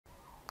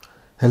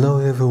Hello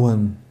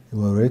everyone,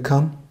 you are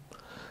welcome.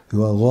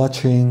 You are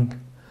watching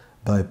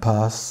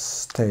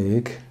Bypass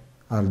Take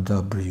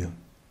RW.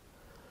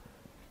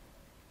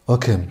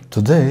 Okay,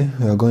 today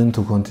we are going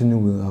to continue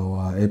with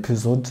our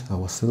episode,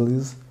 our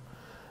series.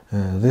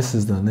 This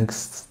is the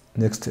next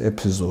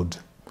episode.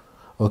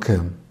 Okay,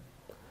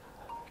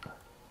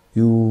 as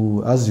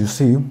you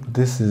see,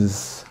 this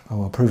is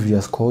our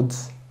previous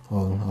codes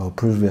or our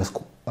previous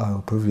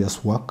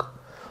work.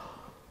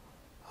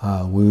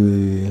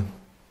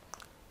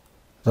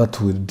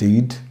 That we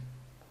did.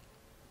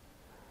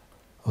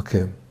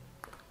 Okay,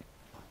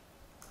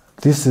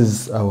 this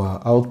is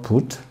our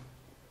output.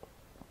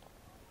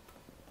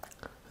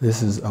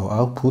 This is our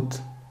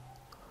output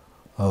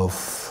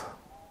of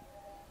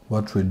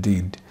what we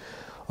did.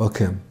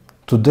 Okay,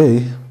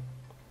 today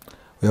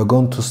we are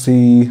going to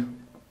see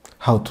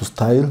how to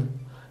style,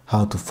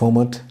 how to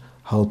format,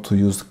 how to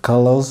use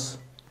colors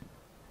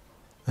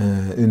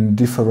in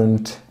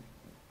different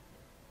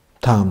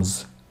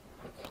terms.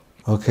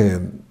 Okay,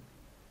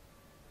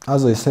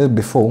 as I said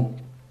before,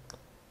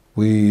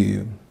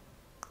 we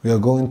are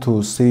going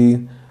to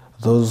see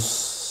those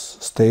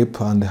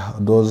steps and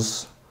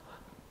those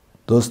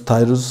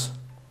titles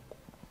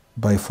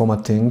by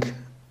formatting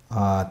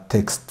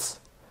texts.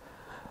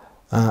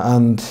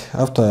 And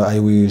after I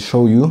will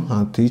show you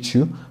and teach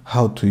you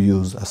how to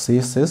use a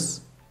CSS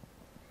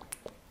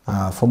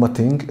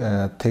formatting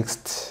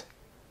text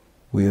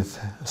with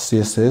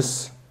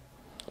CSS,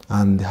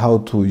 and how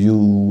to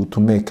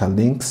make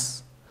links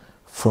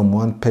from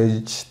one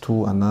page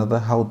to another,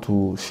 how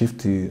to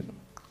shift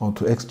or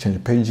to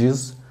exchange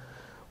pages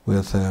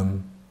with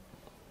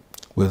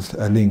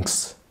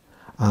links,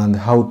 and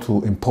how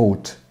to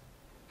import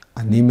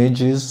an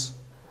images,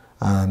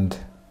 and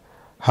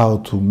how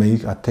to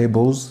make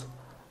tables.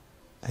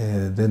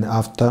 Then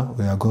after,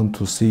 we are going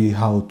to see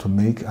how to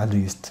make a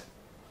list.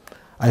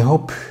 I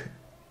hope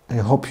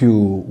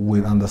you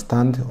will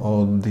understand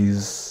all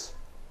these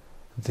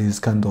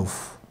kind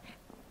of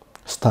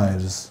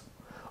styles.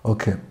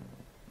 Okay.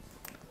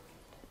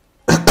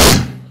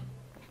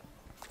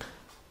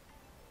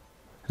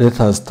 Let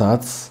us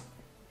start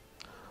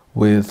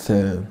with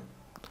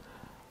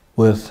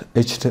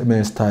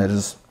HTML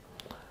styles.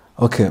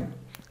 Okay,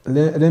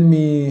 let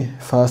me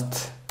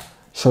first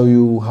show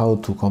you how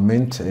to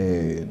comment.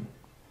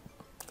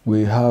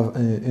 We have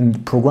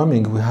in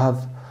programming we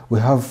have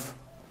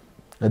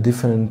a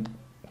different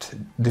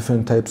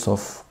types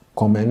of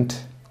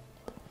comment.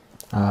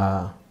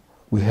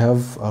 We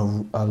have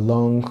a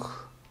long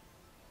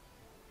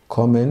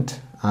comment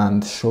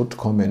and short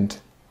comment,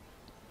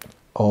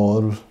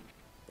 or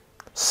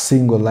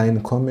single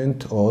line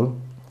comment, or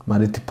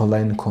multiple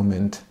line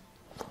comment.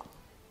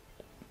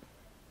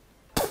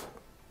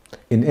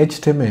 In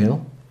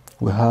HTML,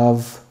 we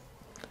have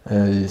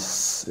a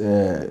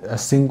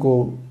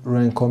single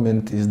line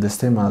comment is the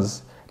same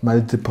as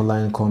multiple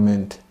line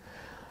comment.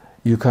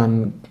 You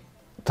can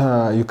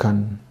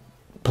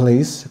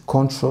place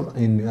control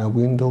in a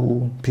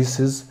window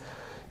pieces.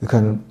 You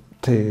can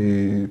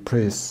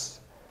press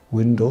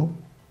window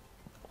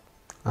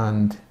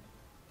and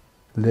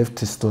left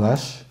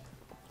slash.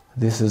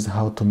 This is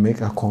how to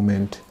make a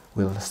comment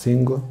with a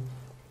single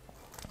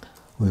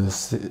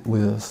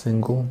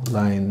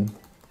line,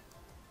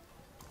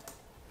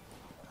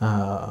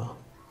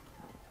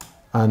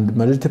 and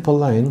multiple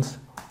lines.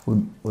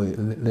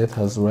 Let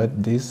us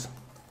write this.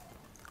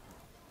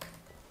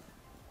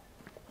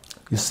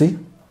 You see,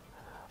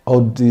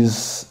 all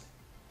these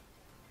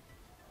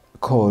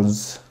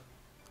codes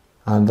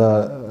and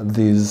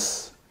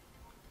these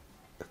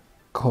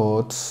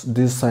codes,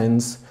 these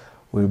signs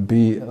will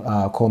be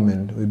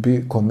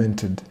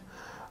commented.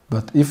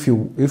 But if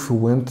you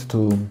went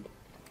to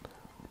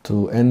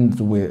end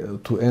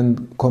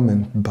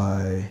comment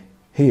by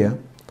here,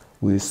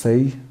 we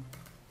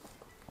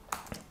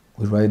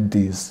write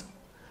this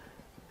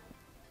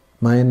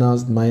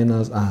minus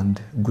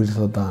and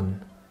greater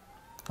than.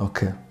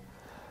 Okay,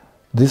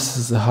 this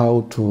is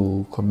how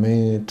to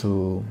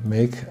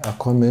make a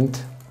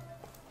comment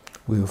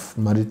with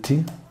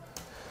multiple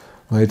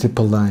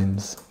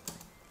lines.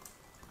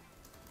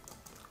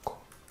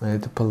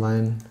 Multiple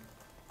line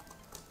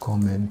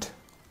comment.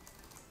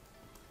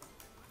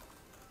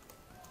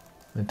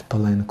 Multiple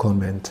line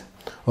comment.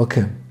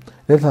 Okay,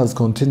 let us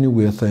continue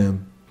with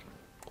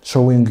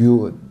showing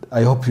you.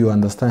 I hope you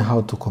understand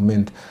how to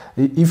comment.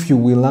 If you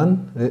will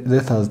learn,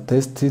 let us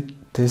test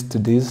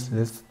this.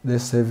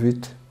 Let's save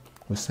it.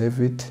 We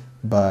save it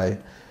by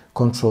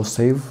Control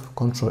Save,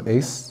 Control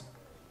S.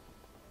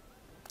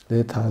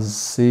 Let us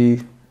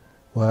see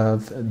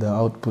what the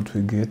output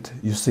we get.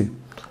 You see,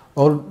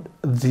 all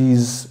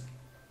these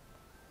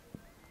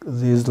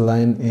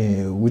line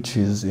which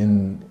is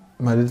in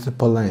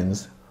multiple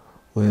lines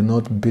will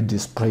not be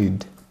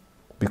displayed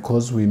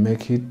because we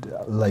make it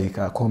like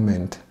a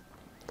comment.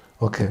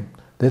 Okay,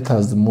 let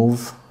us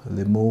remove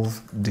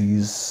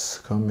this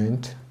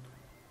comment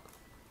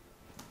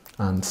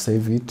and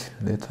save it.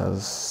 Let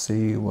us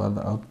see what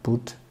the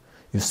output.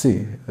 You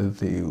see,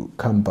 they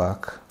come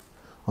back.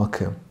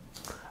 Okay,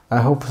 I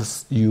hope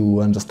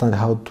you understand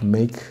how to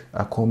make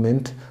a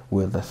comment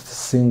with a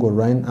single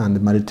line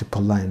and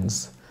multiple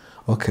lines.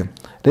 Okay,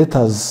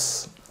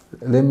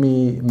 let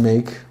me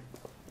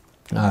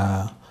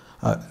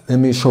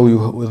show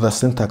you the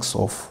syntax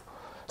of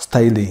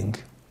styling.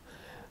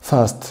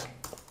 First,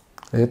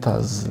 you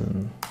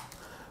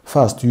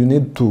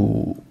need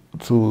to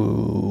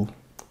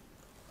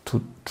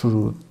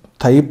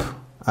type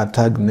a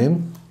tag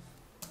name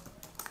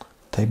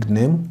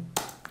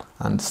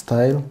and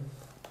style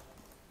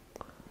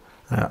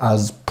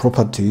as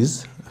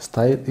properties.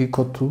 Style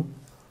equal to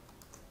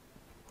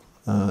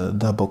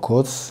double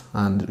quotes,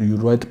 and you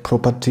write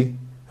property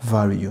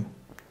value.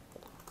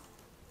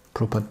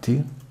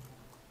 Property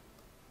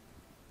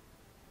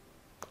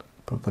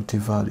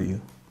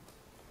value.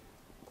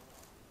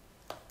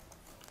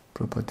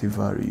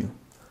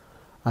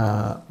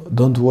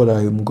 Don't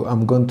worry,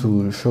 I'm going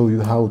to show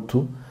you how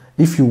to.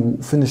 If you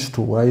finish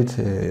to write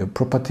a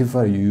property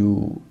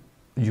value,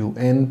 you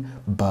end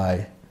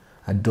by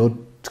a dot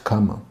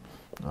comma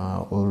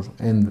or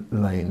end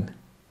line.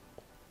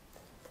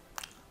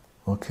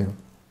 Okay,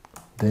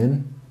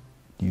 then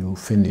you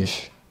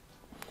finish.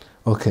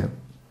 Okay,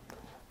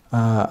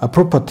 a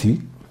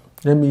property,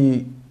 let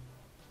me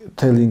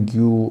telling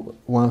you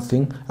one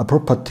thing. A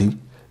property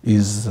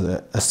is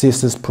a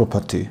CSS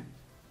property.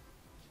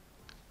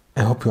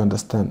 I hope you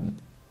understand.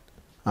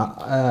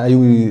 I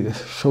will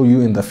show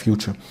you in the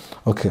future.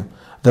 Okay,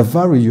 the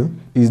value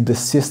is the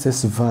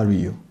CSS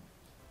value.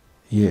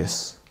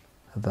 Yes,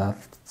 that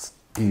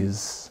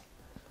is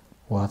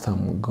what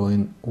I'm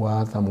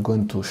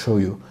going to show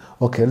you.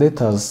 Okay,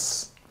 let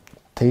us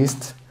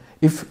test.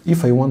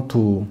 If I want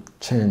to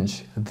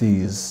change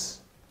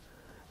this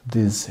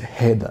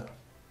header,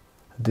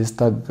 this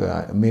tag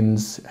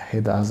means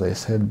header, as I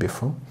said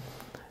before,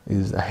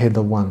 is a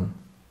header 1,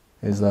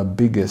 is the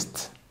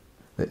biggest.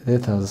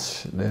 Let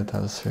us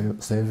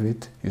save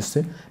it. You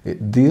see,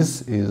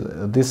 this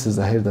is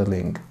a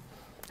heading.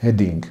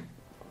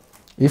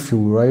 If you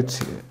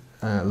write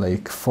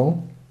like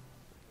 4,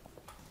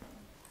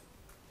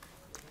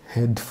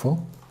 head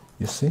 4,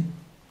 you see,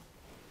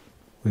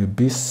 will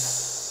be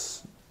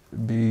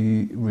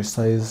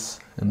resized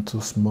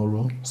into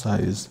smaller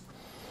size.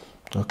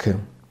 Okay,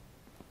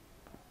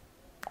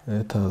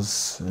 let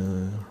us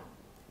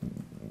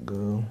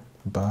go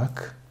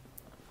back.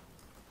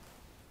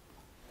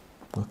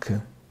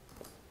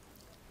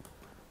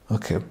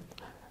 Okay,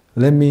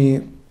 let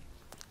me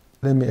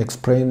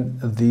explain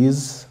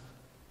these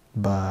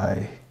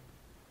by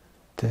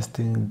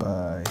testing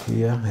by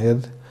here.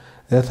 Head,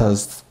 let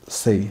us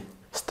say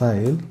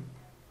style,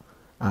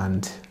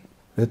 and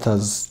let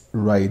us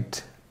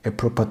write a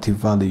property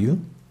value.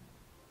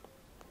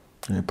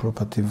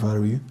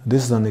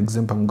 This is an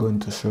example I'm going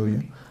to show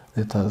you.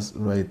 Let us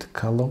write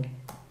color,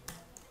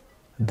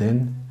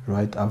 then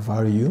write a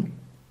value.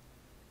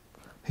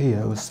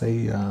 Here I will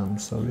say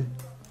sorry.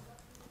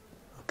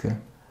 Okay,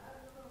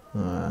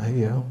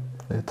 here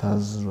let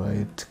us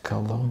write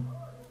color,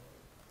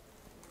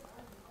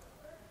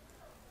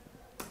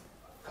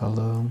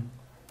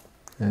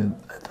 and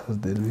let us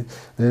delete.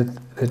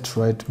 Let's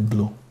write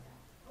blue,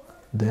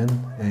 then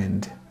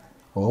end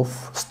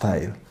of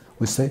style.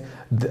 We say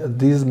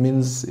this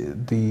means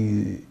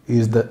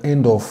is the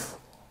end of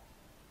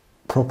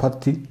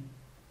property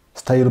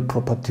style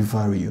property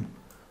value.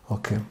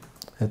 Okay,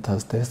 let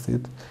us test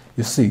it.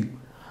 You see,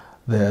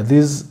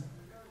 this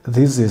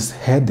is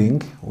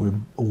heading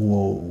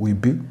will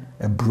be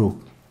a blue.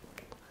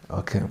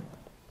 Okay,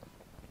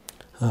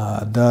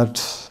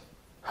 that's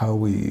how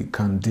we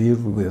can deal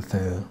with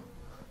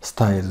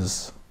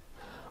styles.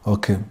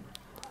 Okay,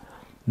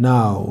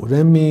 now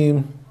let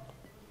me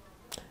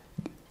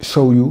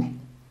show you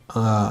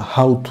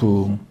how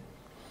to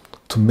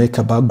make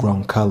a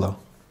background color.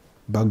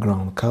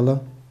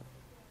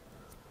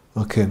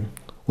 Okay,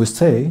 we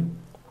say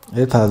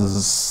let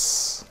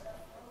us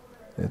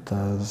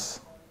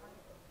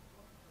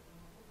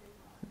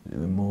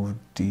remove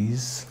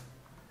these.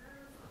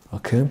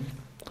 Okay,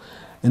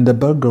 in the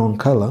background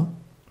color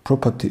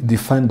property,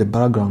 define the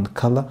background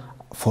color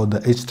for the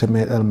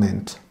HTML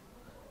element.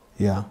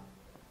 Yeah,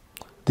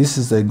 this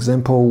is the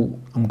example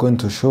I'm going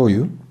to show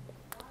you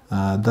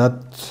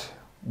that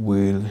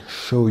will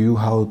show you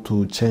how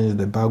to change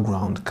the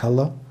background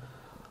color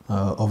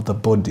of the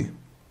body.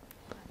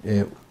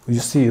 You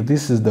see,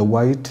 this is the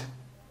white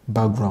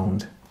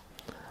background,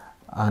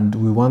 and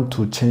we want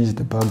to change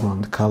the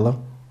background color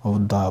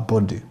of the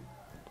body.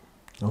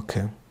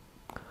 Okay,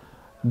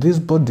 this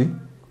body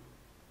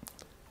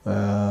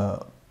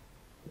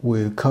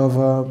will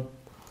cover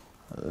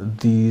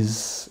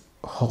this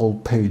whole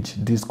page,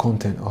 this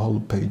content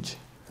whole page.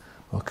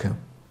 Okay,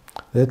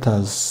 let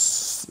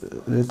us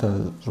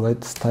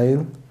write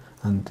style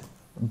and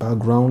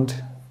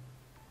background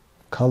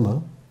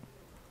color,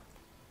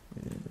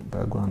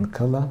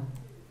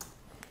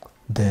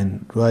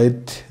 then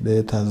write,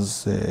 let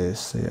us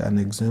say an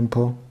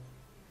example,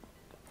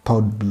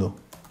 powder blue.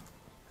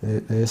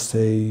 Let's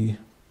say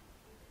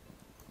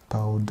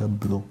powder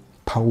blue.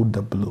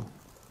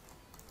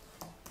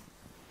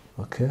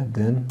 Okay,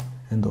 then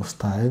end of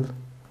style.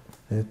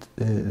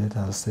 Let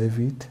us save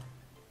it.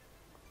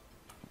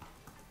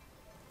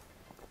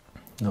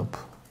 Nope.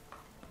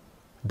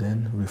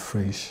 Then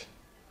refresh.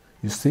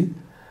 You see,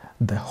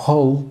 the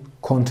whole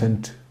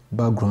content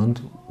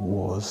background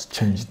was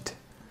changed.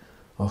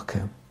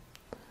 Okay.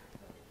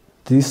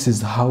 This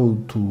is how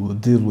to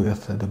deal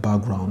with the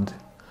background.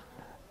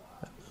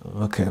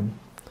 Okay.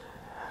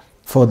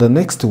 For the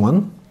next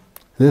one,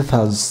 let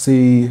us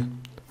see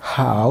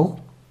how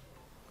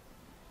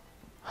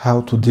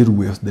to deal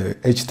with the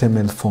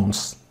HTML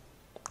fonts.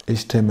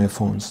 HTML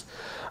fonts.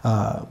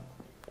 A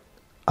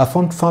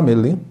font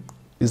family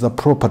is a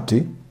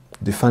property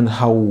define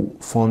how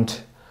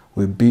font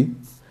will be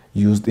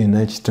used in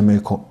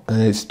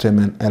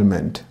HTML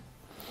element.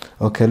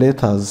 Okay,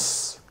 let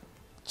us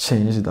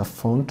change the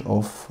font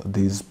of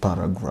this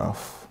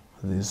paragraph.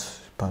 Let's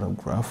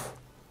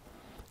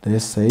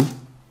say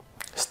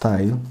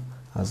style,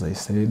 as I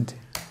said,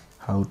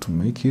 how to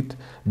make it.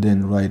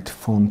 Then write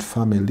font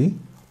family,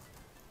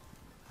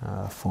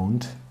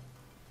 font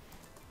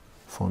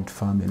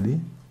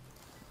family.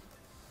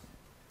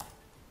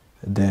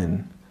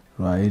 Then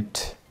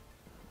write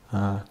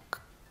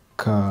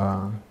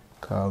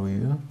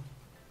career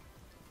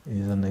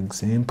is an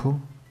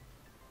example.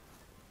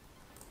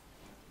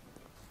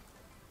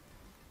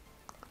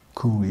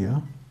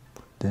 Career,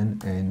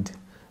 then end.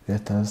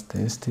 Let us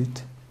test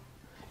it.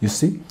 You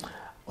see,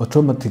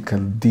 automatically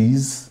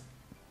this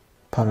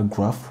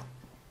paragraph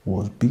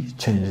will be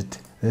changed.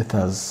 Let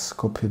us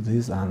copy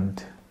this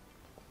and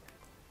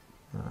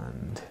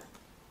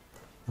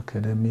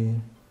okay, let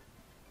me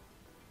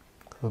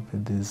copy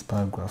this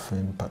paragraph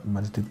in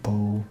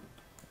multiple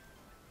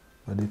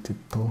in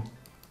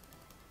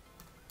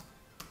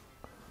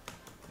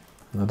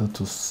order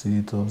to see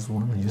those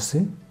ones. You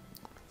see,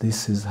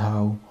 this is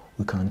how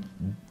we can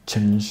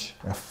change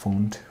a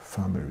font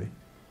family.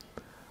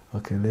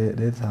 Okay,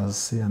 let us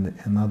see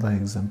another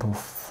example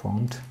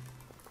font.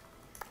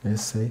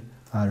 Let's say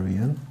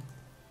Arial.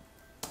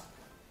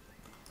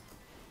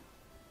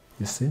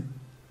 You see,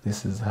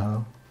 this is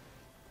how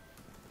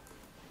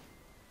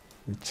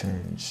we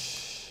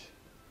change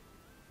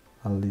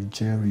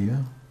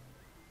Algeria.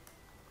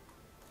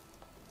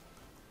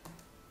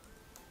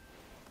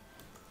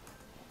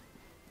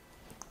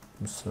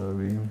 I'm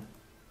sorry.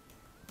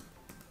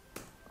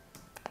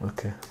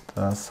 Okay,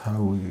 that's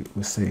how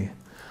we say.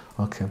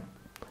 Okay,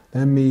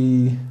 let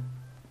me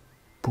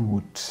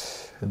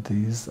put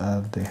this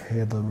at the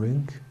header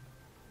ring.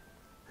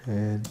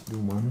 Head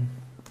one.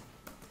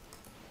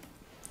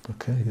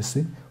 Okay, you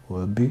see,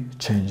 will be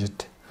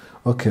changed.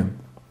 Okay,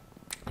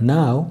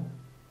 now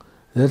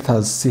let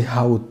us see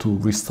how to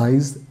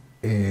resize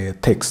a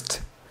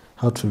text.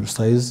 How to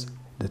resize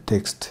the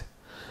text.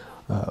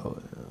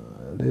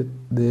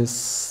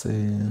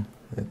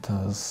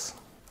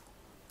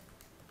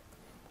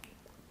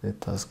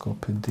 Let us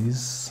copy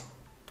this.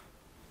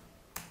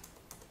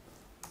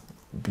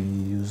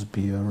 Use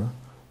BR.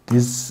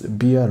 This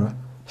BR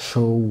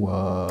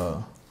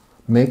show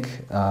make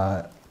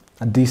a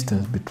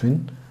distance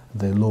between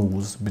the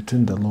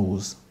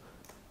rows.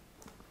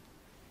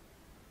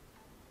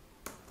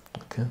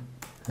 Okay,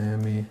 let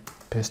me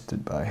paste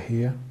it by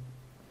here.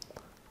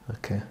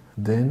 Okay,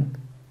 then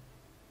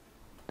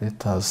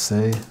let us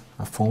say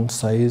a font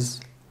size,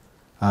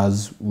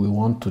 as we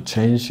want to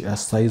change a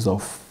size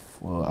of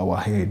our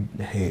head.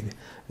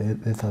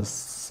 Let us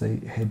say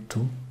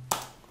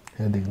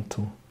heading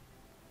 2,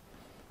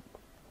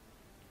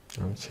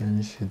 and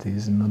change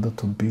this in order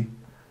to be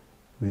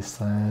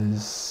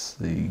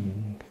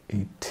resizing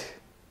it.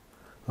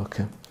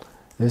 Okay,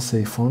 let's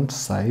say font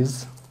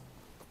size.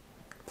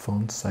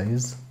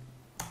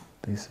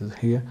 This is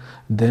here.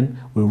 Then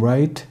we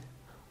write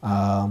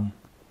our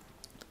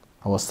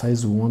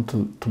size we want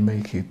to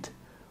make it.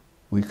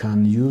 We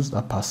can use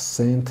a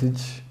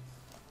percentage.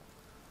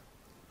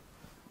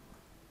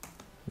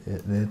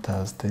 Let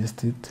us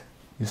test it.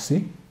 You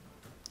see,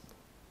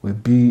 will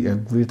be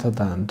greater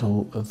than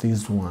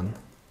this one.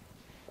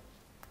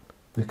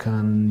 We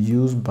can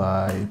use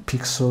by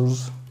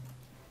pixels.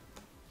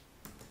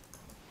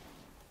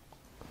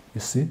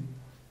 You see,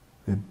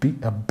 will be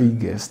a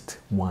biggest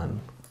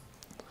one.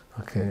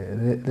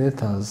 Okay,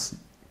 let us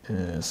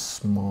make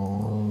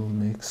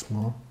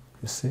small.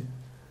 You see,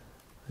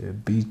 will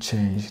be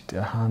changed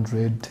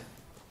 100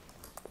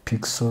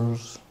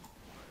 pixels.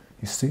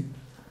 You see,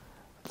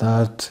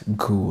 that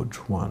good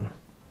one.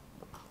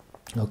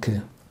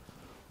 Okay,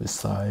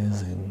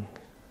 resizing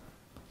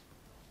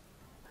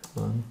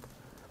one,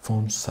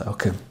 font size.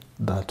 Okay,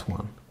 that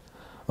one.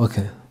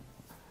 Okay,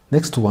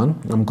 next one,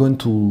 I'm going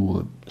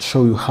to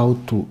show you how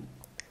to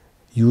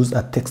use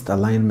a text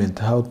alignment,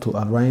 how to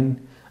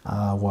align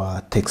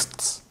our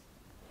texts.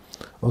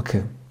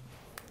 Okay,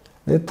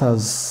 let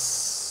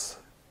us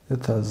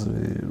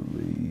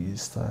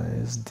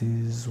resize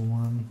this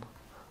one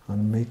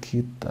and make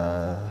it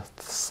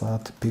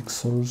 30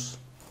 pixels.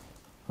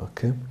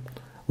 Okay,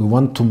 we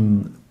want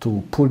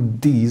to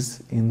put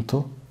these in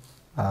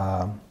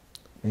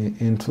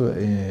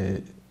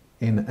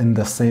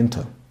the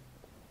center.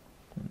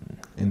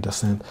 in the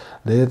center.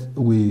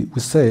 We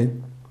say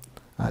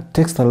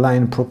text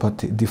align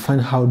property define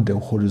how the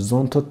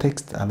horizontal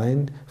text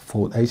align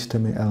for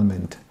HTML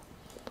element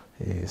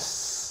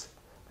is.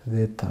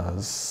 Let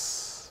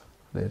us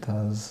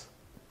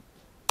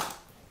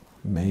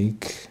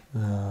make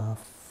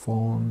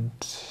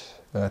font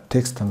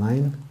text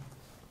align.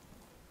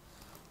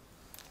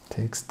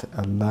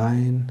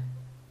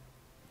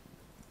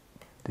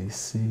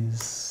 This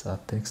is a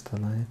text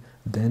align.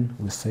 Then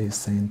we say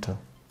center.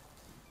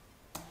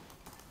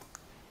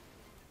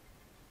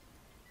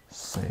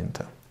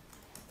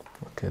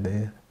 Okay,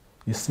 there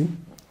you see,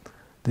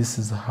 this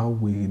is how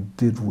we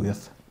did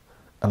with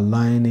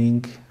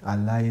aligning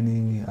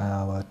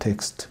our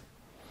text.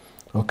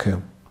 Okay,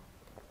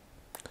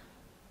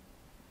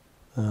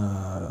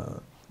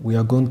 we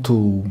are going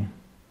to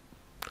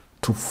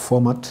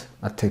format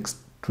a text,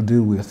 to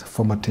deal with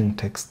formatting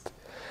text,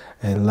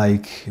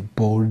 like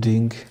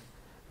bolding,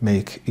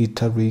 make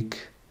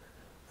italic,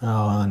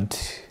 and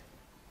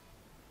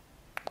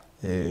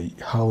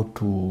how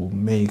to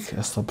make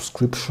a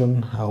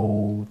subscription,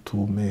 how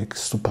to make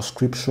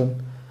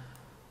superscription.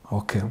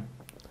 Okay,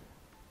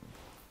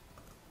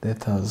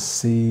 let us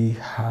see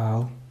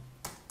how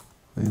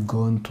we're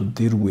going to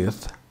deal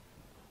with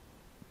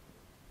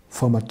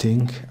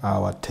formatting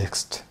our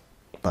text,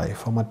 by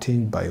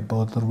formatting, by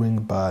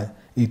bordering, by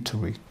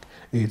italic.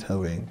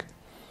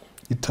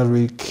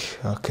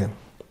 Okay,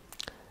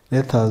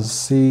 let us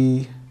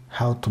see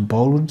how to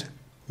bold.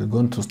 We're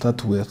going to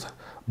start with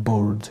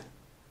bold.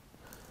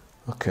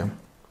 Okay,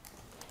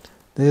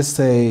 let's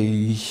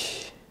say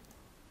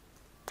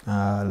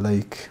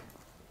like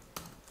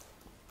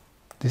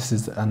this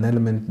is an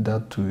element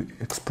that to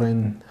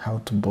explain how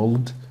to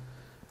bold,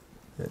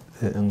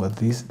 and what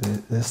this,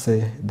 let's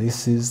say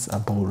this is a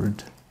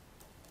bold.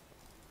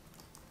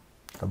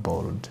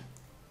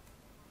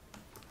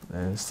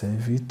 Let's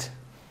save it.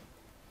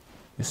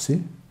 You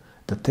see,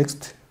 the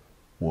text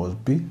was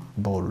be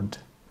bold.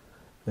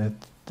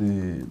 Let's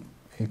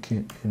make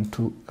it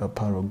into a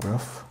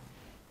paragraph.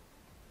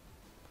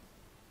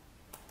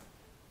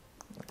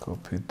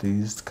 Copy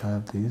this,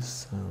 cut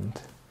this, and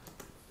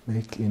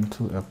make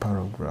into a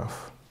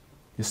paragraph.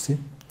 You see,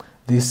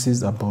 this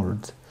is a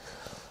bold.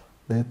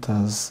 Let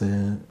us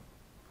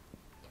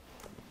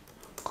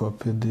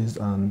copy this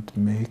and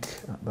make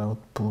the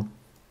output,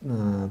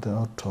 the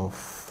out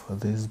of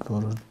this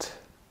bold.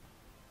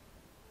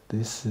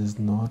 This is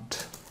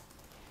not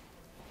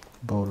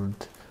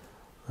bold,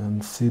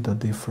 and see the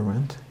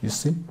difference. You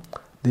see,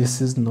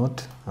 this is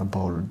not a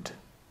bold.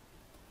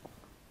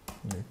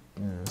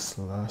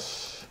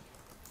 Slash.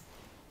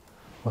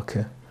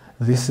 Okay,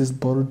 this is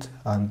bold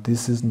and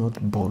this is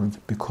not bold,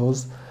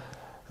 because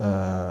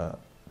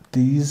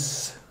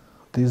this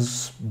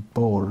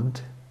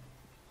bold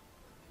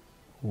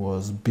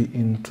was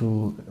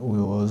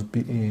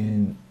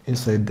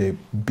inside the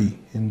B,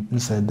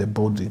 inside the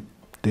body,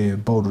 the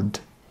bold.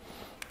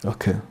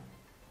 Okay,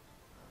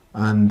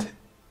 and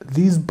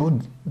this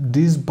bold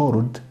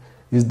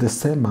is the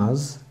same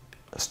as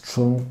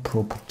strong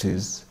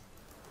properties.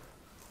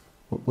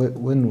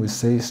 When we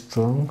say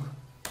strong,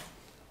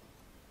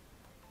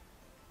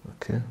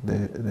 okay,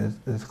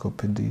 let's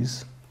copy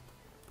this.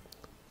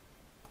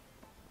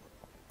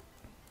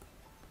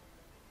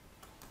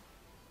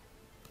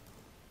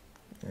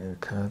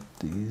 Cut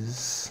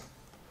this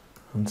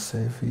and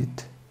save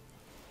it.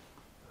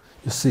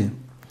 You see,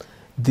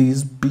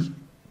 this B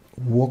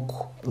work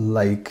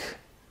like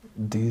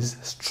this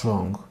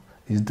strong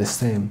is the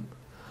same.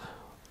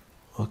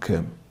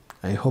 Okay,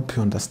 I hope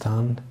you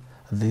understand.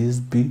 This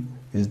B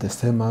is the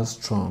same as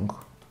strong.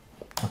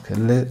 Okay,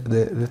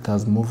 let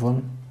us move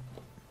on.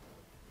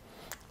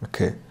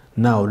 Okay,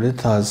 now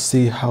let us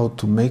see how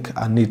to make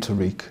an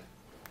italic.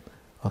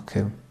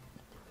 Okay,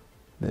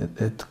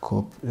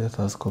 let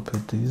us copy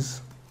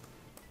this.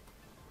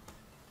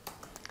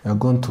 We are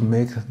going to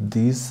make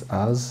this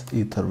as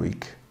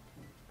italic,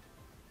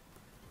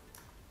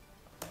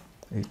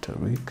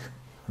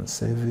 and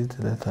save it.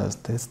 Let us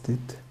test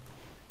it.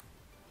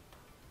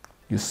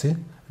 You see,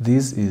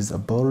 this is a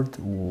bold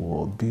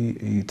or be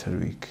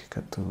italic.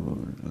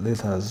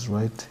 Let us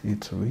write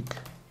italic.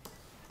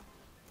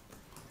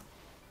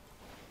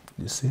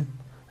 You see,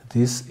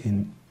 this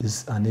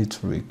is an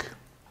italic.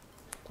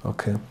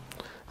 Okay,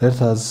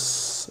 let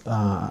us.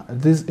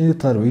 This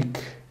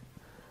italic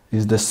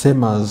is the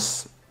same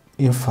as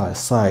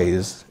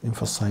emphasized.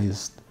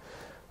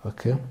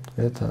 Okay,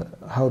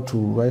 how to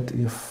write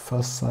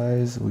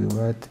emphasize? We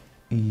write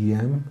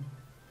em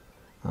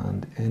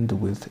and end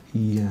with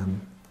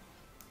em.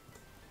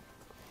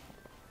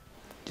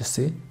 You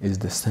see, it's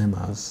the same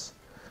as.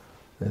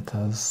 Let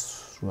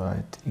us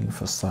write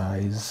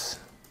emphasized.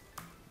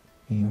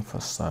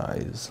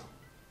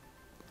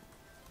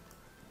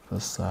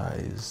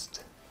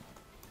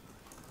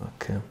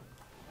 Okay,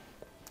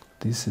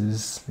 this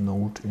is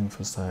not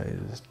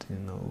emphasized. You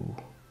know,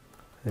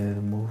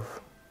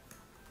 remove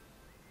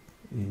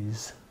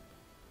is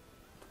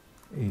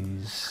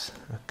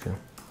okay.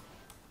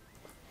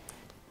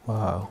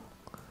 Wow,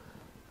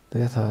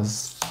 let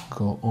us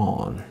go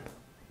on.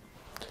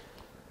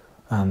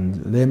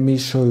 And let me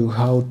show you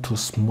how to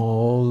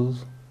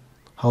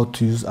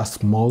use a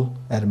small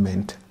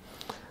element.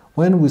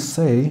 When we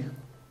say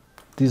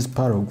this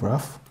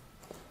paragraph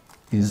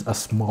is a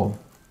small,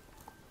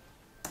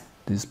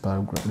 this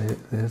paragraph,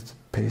 let's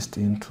paste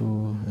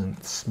into and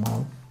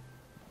small.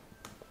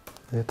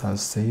 Let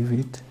us save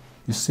it.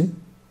 You see,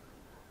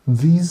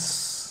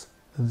 this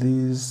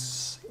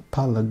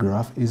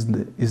paragraph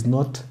is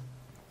not.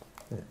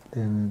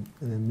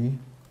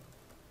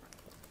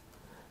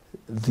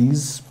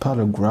 This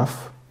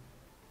paragraph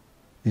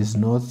is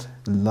not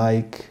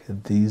like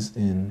this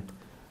in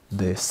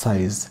the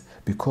size,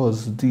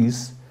 because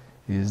this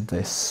is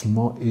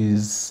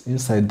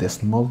inside the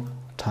small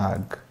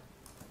tag.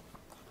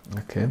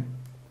 Okay,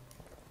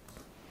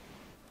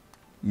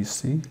 you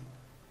see.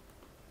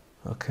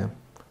 Okay,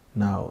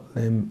 now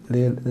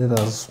let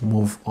us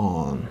move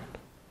on.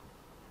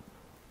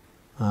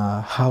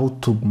 How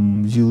to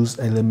use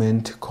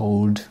element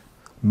called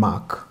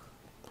mark.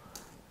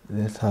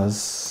 Let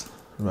us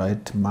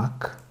write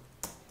mark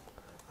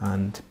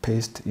and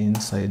paste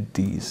inside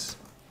these.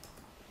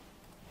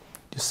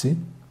 You see,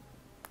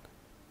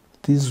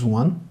 this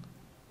one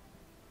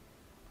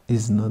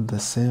is not the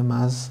same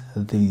as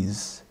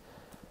these.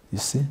 You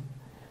see,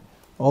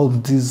 all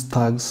these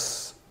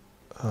tags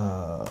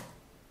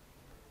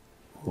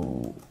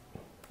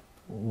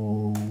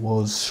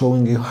was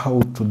showing you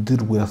how to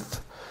deal with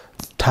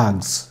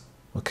tags,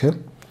 okay,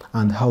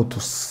 and how to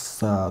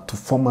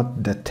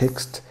format the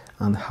text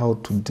and how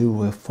to deal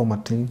with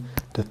formatting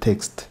the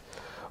text.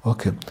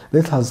 Okay,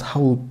 let us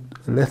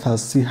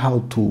see how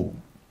to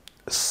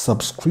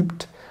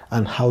subscript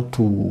and how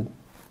to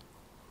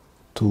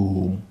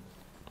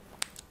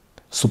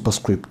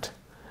superscript.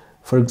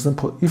 For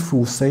example, if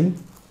we say,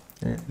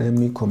 let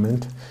me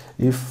comment,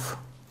 if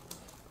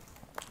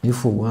we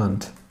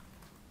want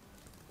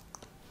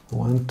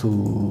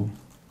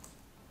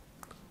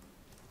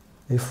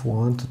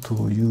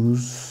to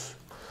use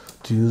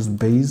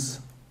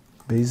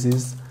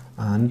bases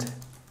and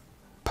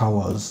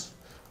powers,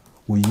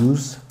 we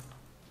use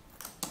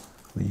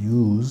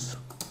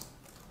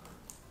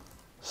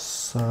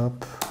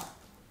sub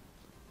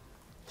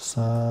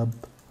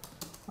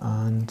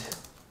and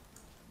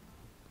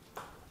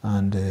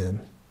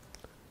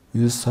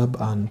use sub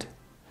and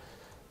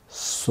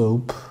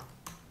sub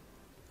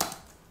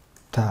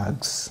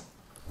tags.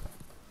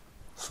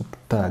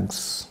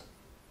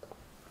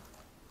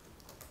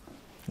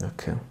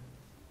 Okay,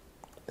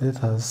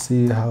 let us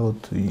see how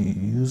to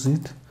use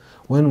it.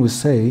 When we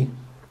say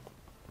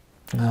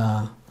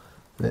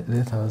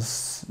let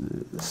us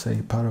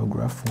say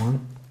paragraph 1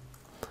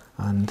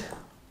 and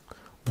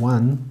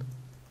 1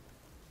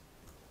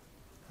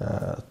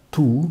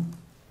 2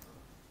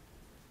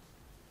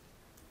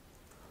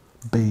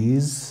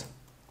 base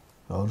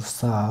or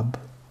sub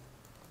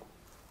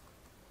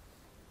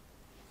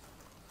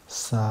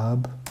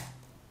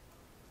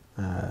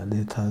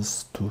let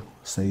us to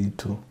say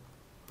 2.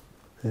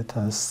 Let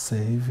us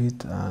save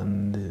it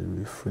and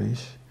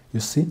refresh. You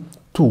see,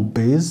 2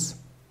 base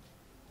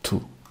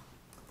 2.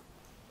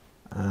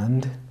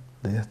 And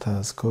let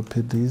us copy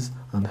this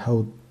and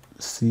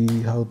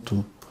see how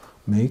to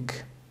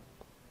make.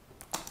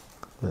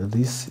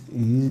 This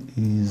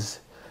is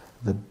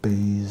the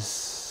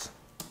base.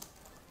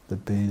 The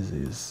base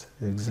is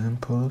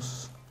example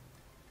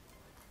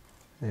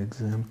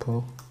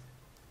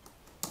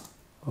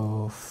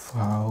of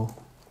how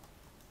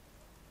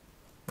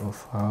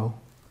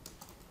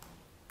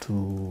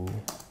to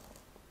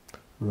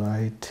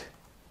write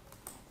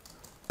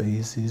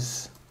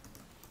bases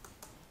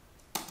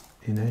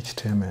in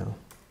HTML.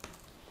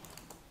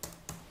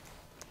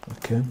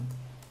 Okay,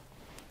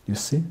 you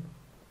see,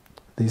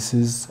 this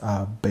is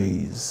our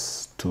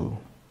base 2.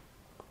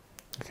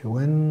 Okay,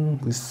 when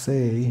we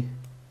say,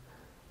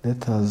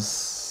 let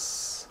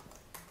us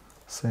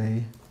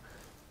say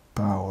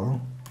power,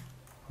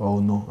 oh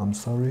no, I'm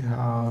sorry,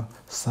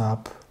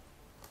 sub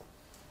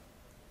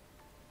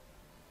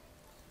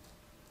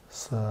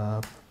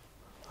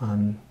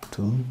and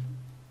 2,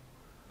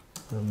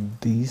 and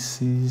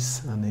this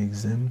is an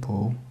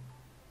example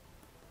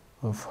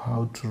of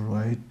how to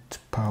write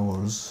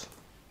powers.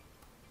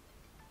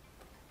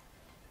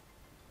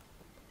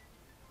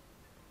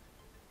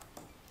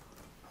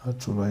 How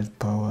to write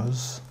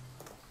powers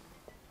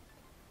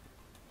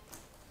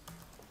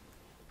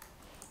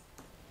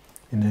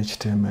in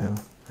HTML.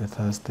 Let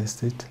us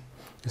test it.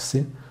 You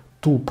see,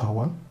 2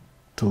 power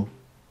 2,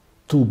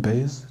 2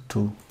 base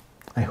 2.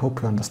 I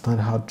hope you understand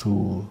how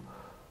to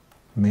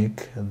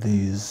make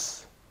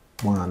these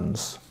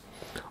ones.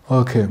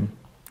 Okay,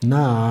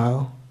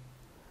 now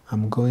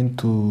I'm going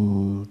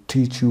to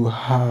teach you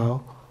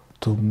how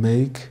to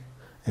make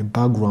a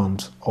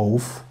background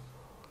of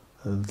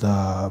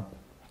the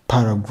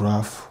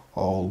paragraph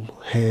or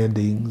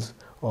headings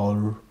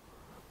or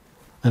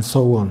and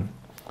so on.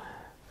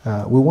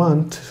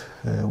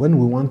 When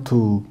we want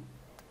to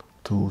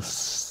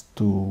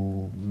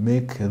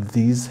make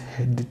this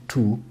head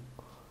 2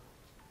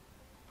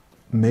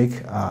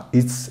 make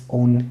its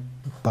own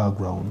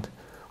background,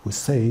 we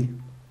say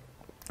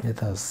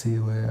Let us see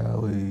where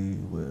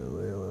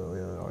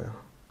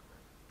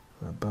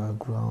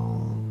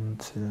background.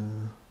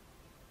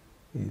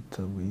 It's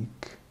a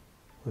week.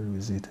 Where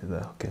is it?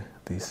 Okay,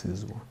 this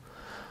is one.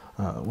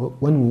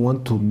 When we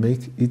want to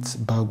make its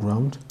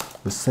background,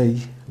 we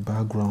say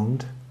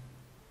background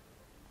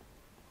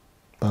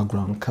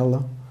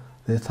color.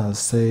 Let us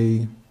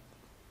say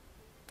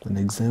an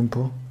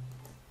example,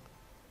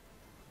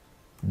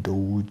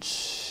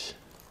 Doja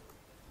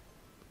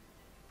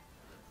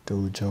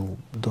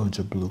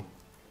blue.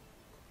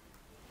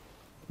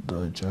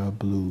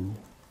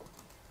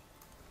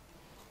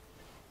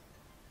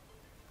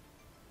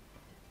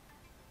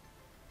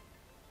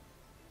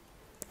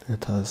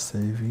 Let us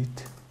save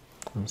it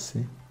and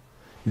see.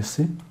 You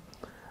see,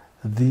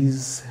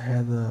 these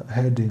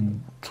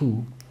heading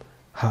 2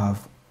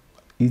 have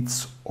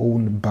its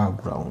own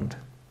background.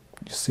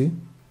 You see?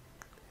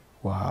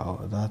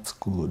 Wow, that's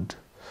good.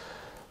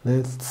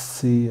 Let's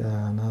see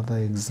another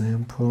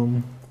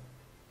example.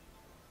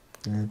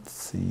 Let's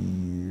see,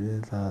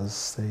 let us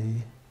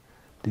say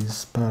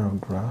this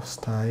paragraph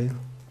style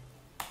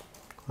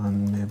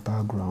and a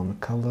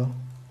background color,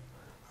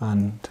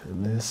 and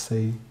let's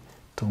say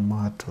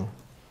tomato.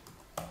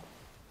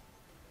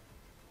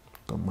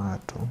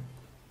 Tomato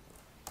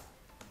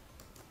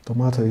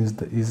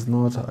is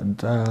not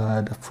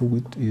the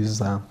fruit,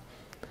 is a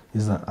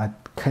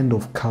kind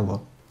of color.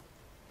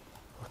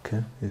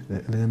 Okay,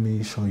 let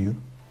me show you.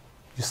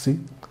 You see,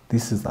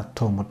 this is a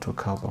tomato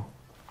color.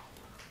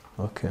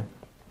 Okay,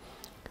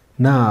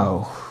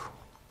 now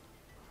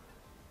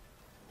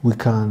we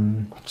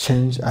can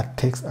change a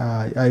text.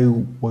 I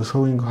was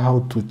showing how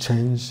to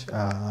change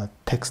a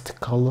text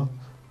color.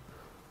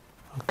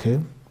 Okay,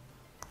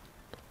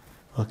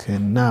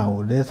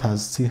 now let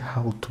us see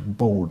how to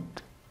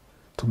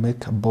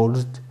make a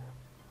bold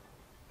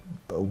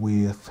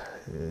with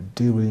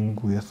dealing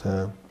with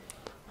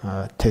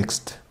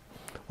text.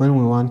 When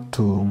we want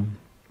to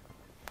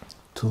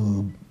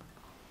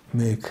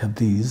make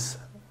these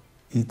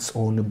its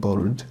own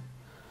bold,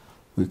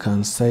 we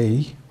can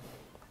say,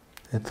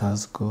 let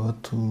us go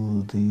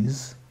to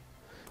these.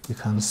 You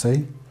can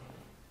say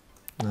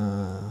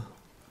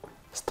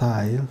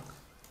style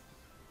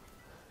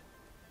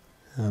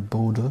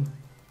border.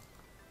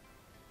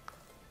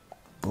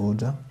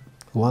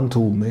 Want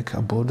to make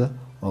a border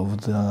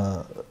of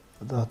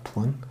that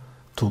one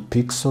 2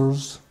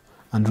 pixels,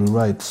 and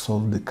rewrite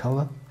solve the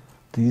color.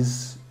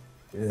 This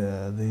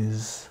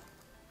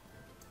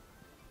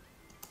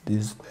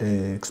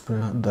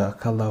experiment, the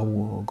color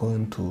we're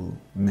going to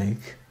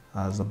make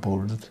as a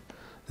bold.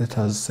 Let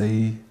us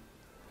say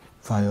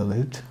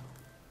violet.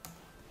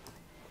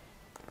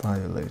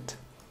 Let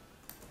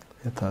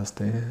us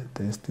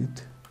test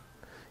it.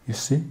 You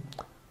see,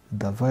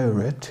 the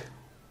violet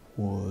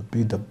will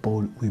be the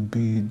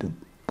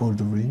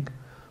bordering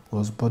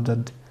was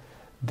bordered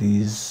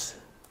this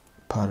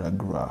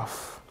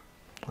paragraph.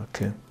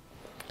 Okay,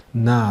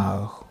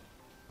 now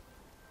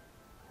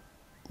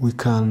we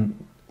can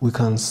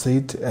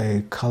set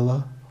a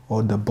color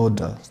or the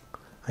border.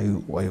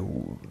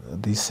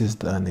 This is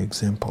an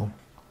example.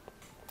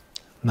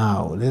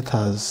 Now let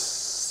us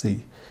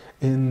see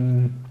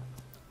in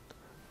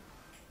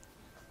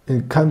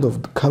kind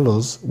of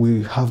colors.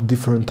 We have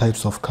different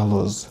types of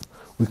colors.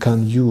 We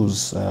can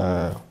use.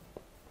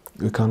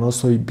 We can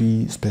also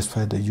be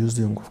specified the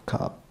using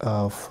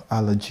of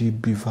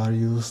RGB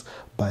values,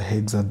 by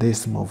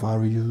hexadecimal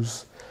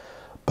values,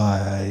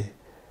 by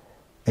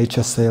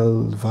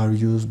HSL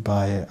values,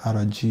 by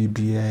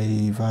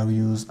RGBA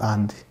values,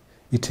 and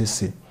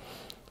etc.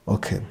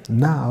 Okay,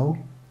 now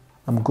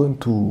I'm going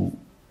to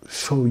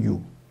show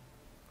you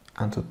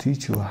and to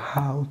teach you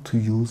how to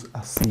use a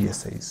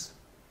CSS.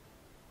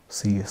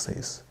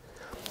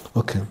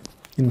 Okay,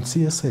 in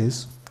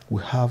CSS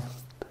we have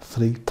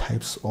 3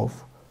 types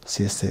of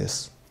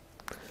CSS.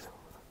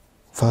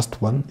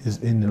 First one is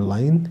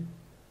inline,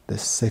 the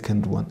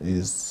second one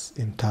is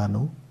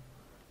internal,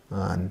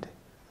 and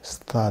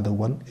third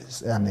one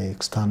is an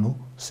external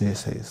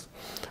CSS.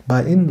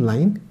 By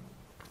inline,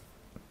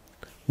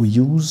 we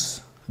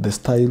use the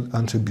style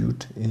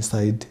attribute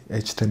inside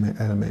HTML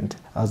element,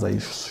 as I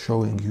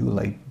showing you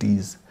like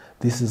this.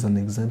 This is an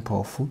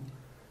example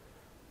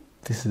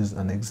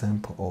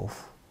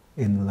of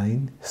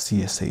inline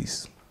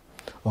CSS.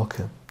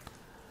 Okay.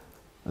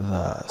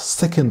 The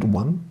second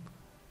one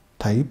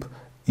type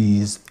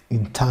is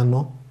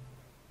internal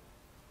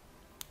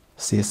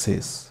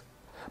CSS.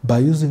 By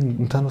using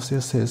internal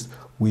CSS,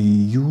 we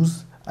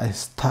use a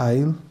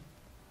style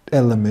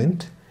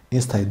element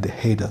inside the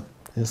header,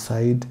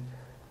 inside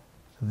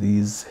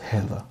this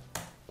header.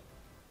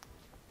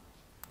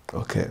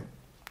 Okay.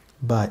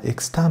 By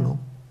external,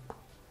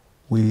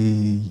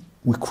 we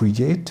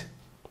create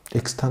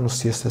external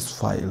CSS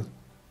file.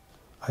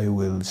 I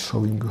will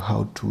show you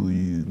how to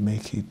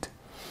make it.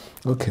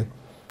 Okay,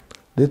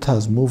 let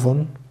us move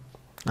on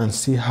and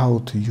see how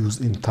to use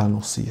internal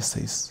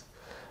CSS.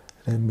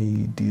 Let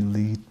me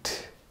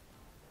delete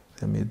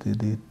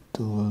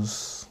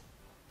those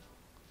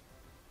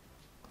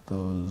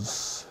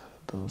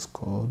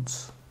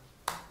codes.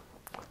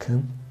 Okay,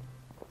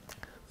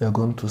 we are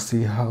going to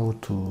see how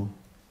to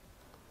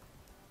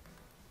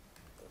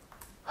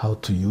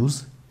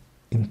use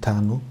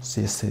internal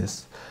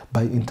CSS.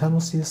 By internal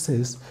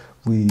CSS,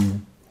 we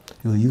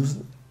will use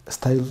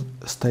style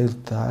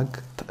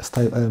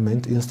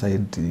element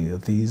inside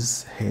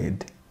this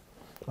head.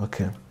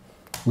 Okay,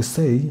 we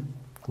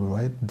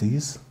write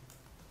this.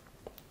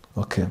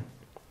 Okay,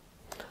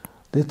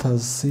 let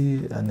us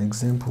see an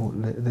example.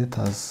 Let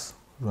us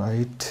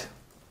write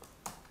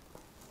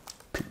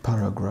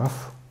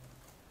paragraph.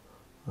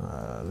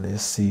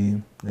 Let's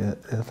see.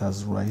 Let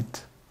us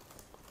write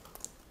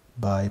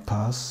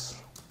bypass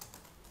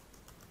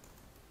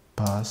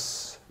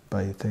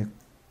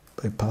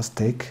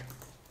take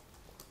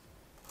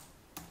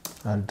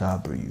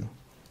RW.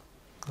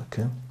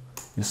 Okay,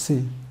 you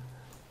see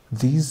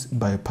this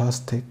bypass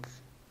take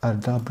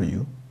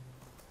RW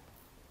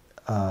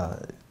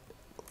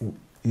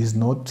is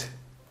not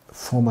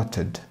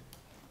formatted,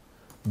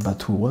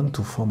 but we want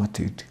to format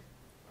it.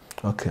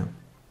 Okay,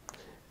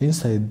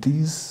 inside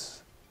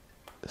this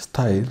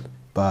style,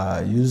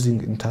 by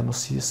using internal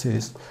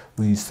CSS,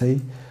 we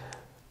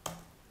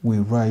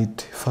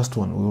write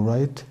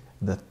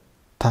the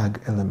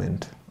tag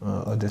element,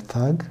 or the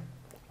tag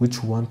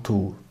which we want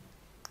to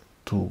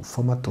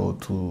format or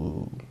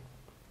to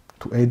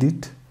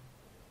edit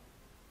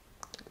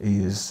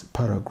is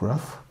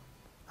paragraph,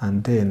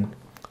 and then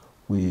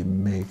we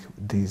make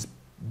these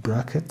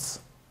brackets,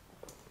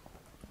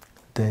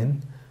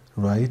 then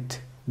write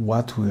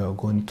what we are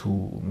going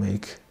to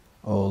make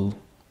all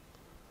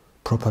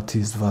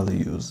properties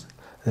values.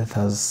 Let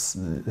us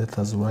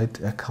write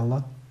a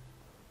color,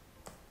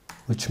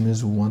 which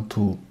means we want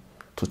to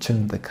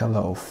change the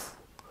color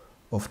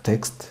of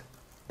text.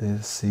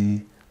 Let's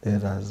see,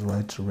 let us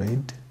write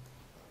red,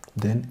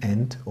 then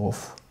end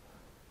of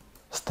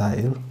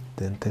style,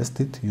 then test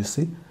it. You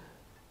see,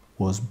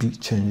 was big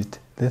changed.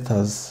 Let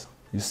us,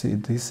 you see,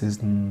 this is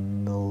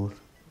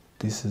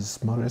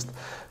smallest.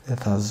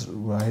 Let us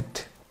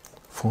write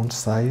font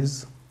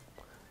size,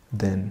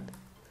 then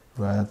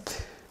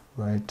write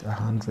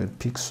 100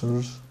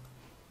 pixels,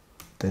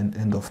 then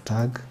end of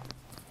tag,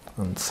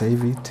 and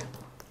save it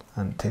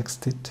and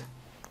text it.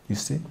 You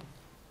see,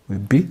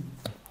 with B,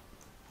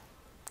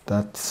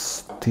 that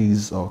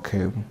is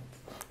okay.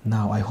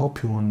 Now I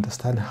hope you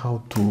understand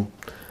how to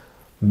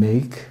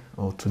make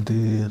or to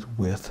deal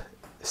with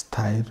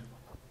style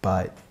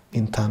by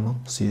internal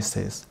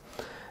CSS.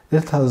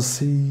 Let us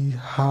see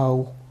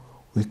how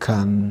we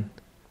can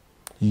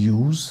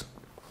use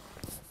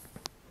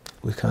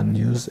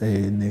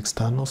an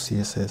external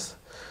CSS.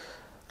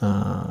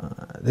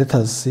 Let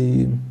us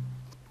see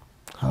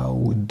how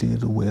we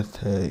deal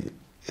with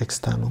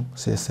external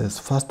CSS.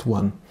 First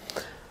one,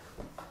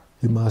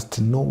 you must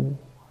know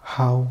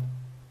how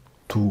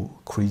to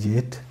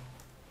create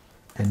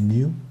a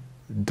new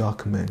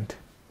document.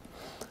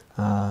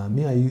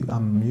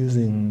 I'm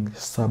using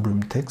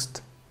Sublime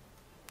Text.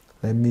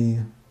 Let me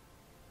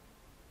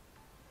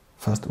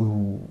first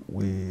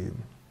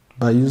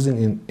by using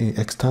in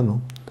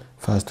external,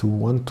 first we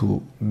want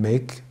to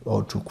make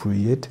or to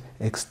create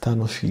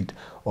external sheet,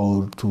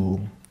 or to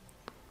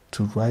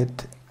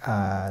write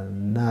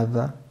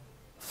another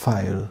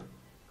file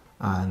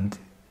and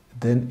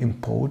then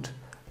import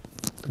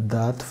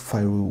that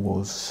file we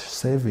was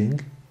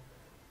saving,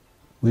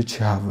 which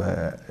have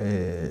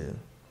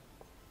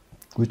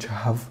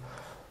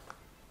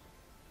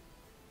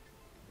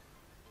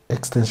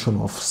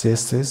extension of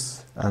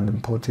CSS, and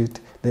import it.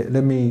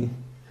 Let me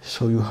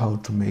show you how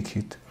to make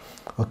it.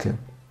 Okay,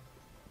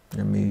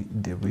 let me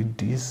delete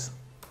this,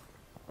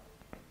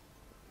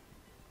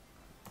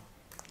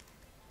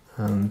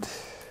 and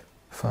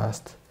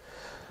first,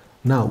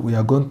 now we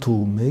are going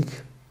to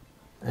make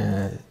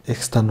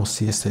external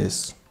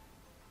CSS.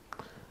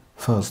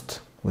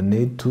 First, we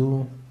need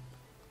to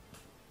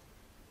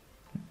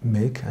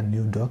make a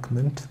new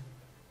document.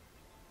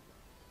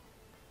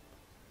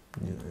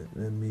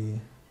 Let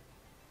me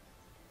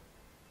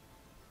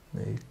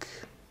make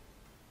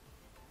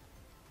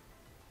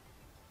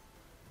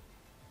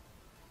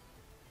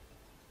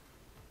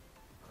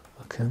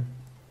okay.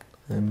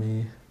 Let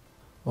me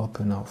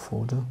open our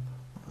folder.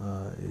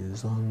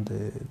 Is on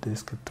the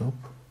desktop.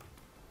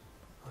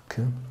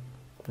 Okay,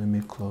 let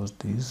me close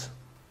this.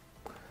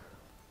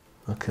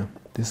 Okay,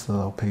 this is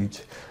our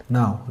page.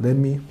 Now let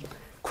me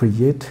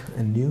create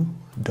a new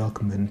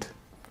document,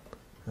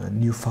 a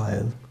new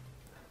file,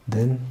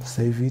 then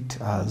save it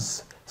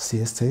as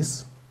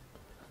CSS.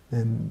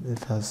 Then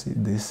it has,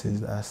 this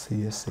is a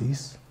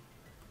CSS,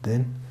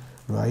 then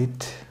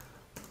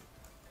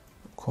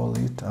call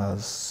it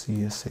as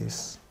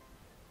CSS.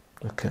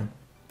 Okay,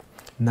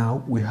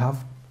 now we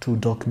have two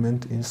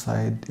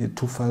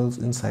files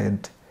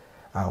inside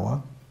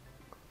our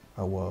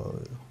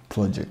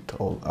project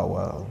or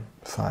our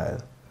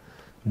file.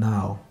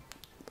 Now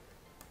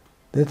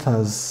let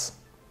us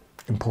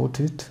import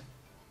it.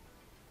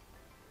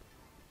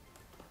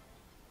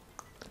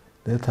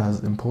 Let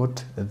us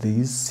import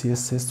this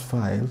CSS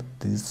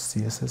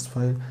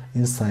file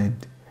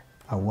inside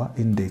our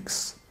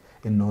index.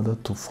 in order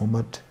to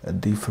format a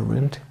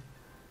different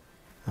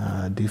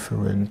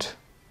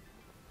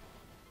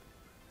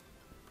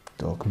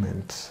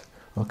documents.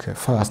 Okay,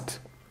 first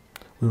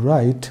we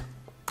write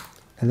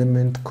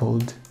element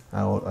called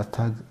a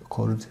tag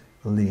called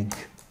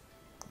link.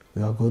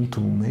 We are going to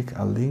make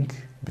a link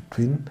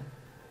between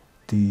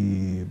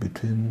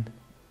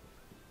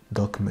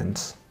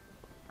documents.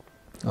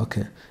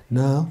 Okay,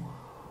 now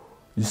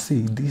you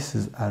see this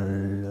is a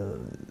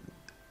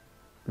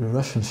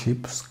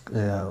relationship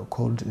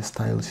called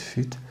style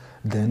sheet,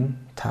 then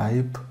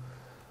type,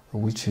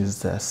 which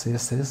is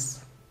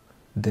CSS,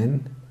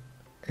 then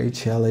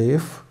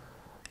href,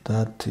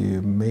 that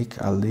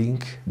make a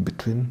link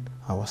between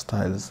our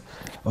styles.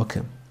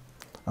 Okay,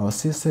 our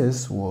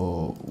CSS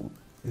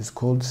is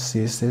called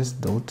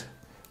css.css.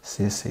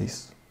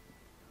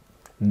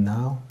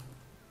 Now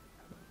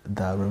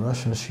the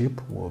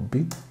relationship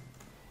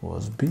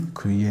was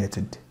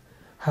created.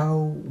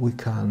 How we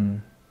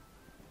can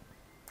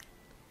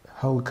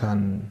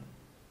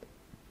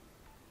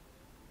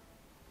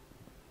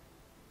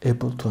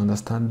able to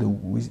understand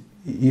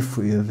if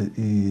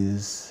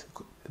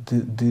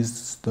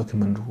this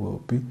document will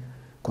be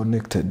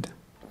connected.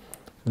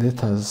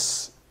 Let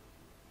us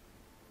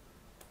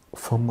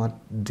format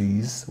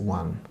this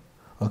one.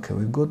 Okay,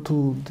 we go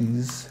to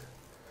this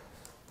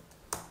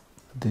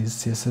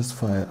CSS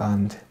file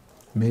and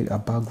make a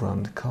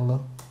background color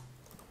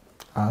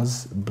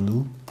as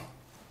blue.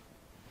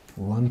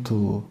 We want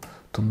to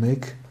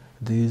make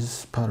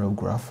this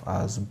paragraph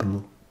as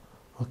blue.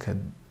 Okay,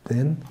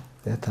 then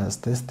let us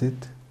test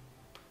it.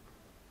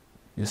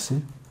 You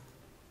see,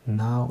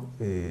 now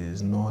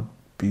is not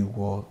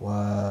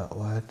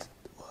why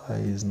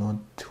is not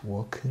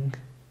working.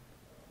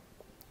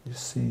 You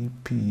see,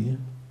 p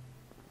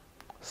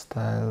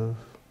style.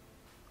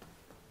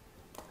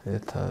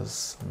 Let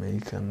us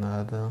make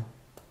another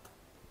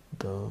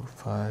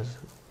file,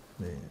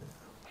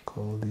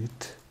 call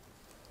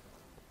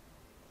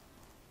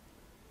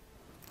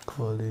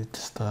it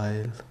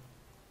style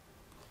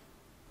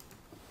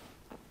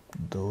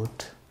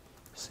dot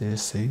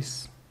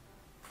css,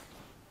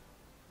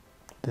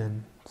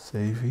 then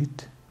save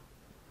it.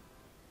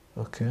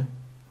 Okay,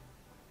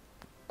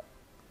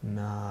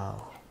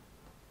 now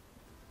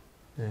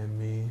let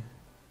me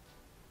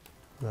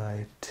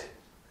write.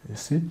 You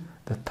see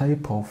the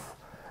type of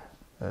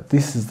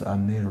this is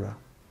an error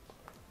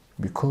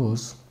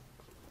because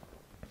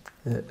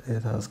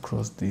it has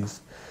crossed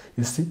this.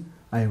 You see,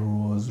 I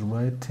was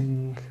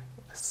writing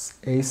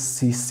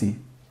ACC.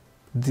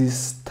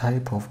 This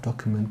type of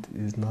document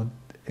is not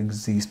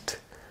exist,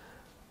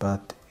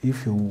 but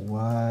if you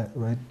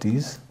write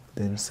this,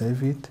 then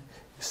save it.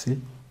 You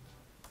see,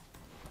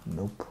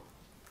 nope.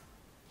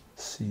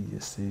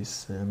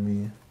 CSS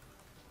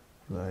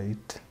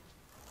write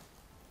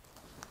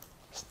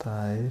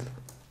style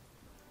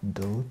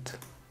dot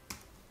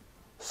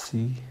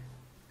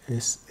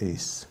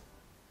css,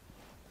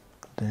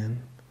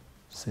 then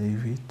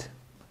save it.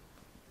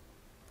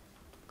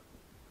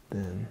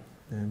 Then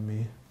let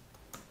me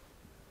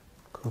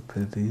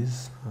copy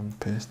this and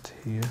paste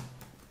here.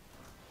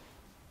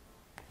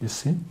 You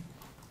see,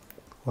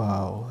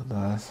 wow,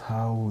 that's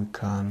how we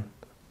can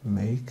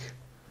make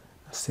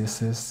a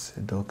CSS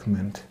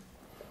document.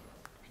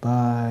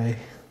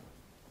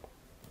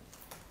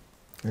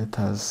 Let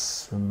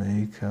us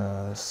make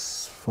a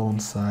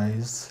font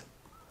size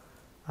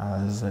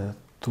as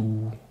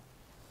 2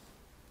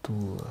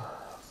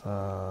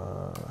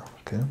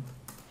 okay, you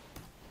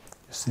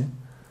see,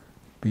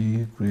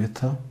 be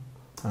greater,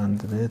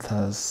 and let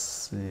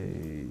us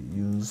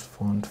use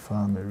font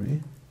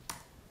family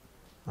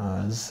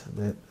as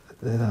let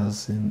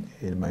us in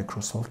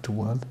Microsoft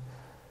Word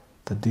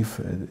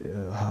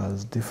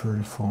has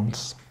different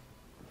fonts.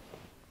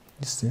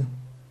 You see,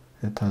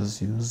 let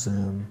us use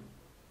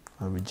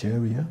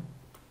Arial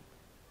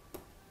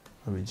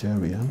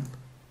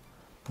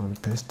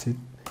and paste it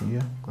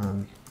here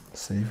and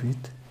save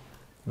it.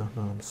 No,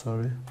 I'm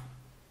sorry.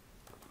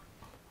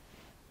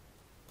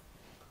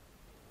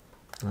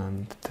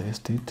 And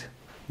test it.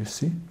 You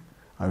see,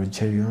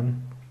 Arial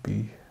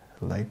be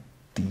like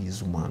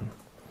this one.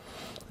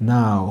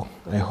 Now,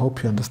 I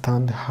hope you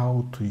understand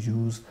how to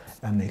use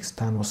an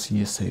external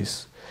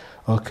CSS.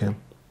 Okay,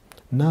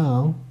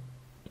 now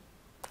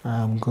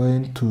I'm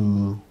going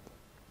to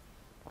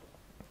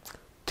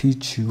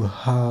teach you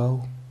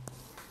how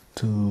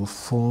to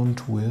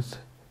font with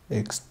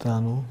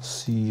external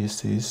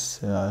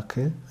CSS.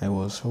 Okay, I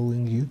was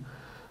showing you,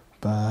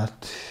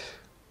 but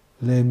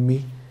let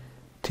me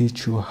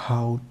teach you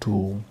how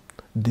to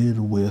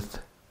deal with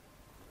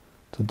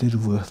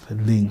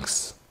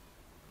links.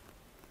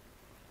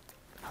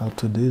 How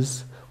to deal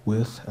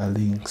with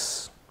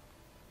links.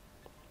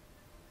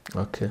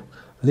 Okay,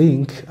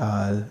 link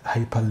are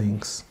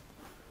hyperlinks.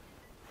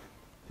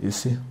 You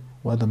see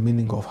what the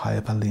meaning of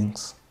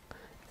hyperlinks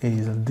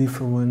is? A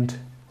different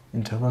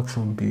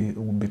interaction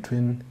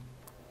between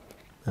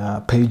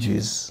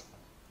pages.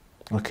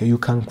 Okay, you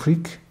can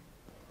click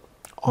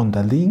on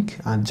the link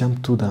and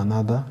jump to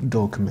another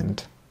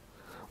document.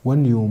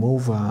 when you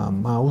move a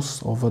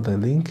mouse over the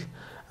link,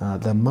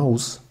 the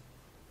mouse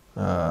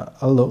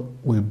arrow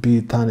will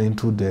be turned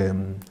into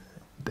the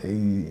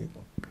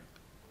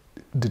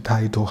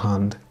title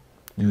hand.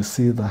 You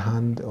see the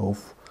hand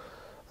of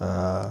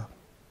the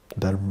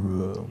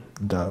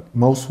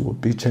mouse will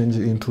be changed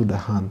into the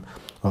hand.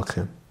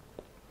 Okay.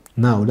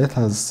 Now let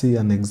us see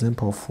an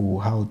example of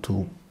how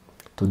to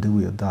deal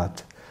with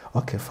that.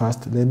 Okay,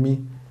 first let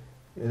me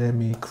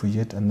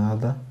create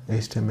another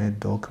HTML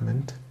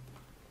document.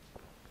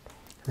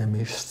 Let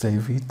me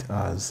save it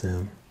as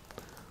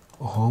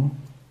home.html.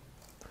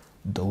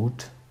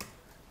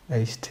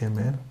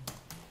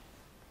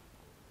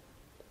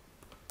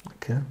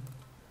 Okay,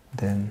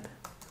 then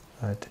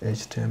at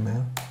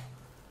HTML,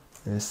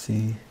 let's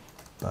see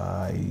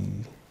by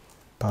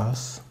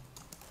pass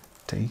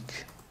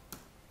take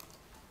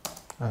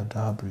a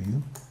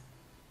w,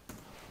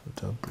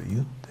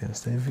 then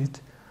save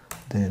it.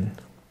 Then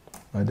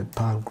by the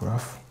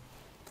paragraph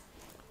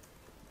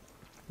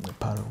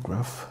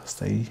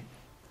say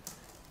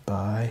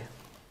by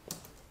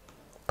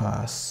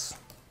pass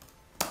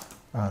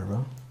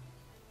arrow,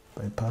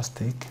 by pass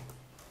take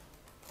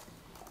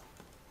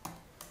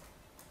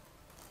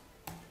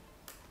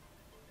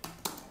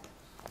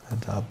a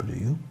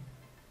w.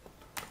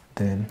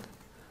 Then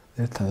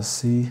let us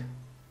see.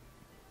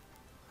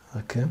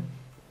 Okay,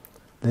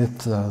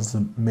 let us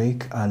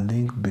make a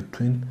link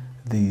between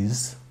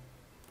these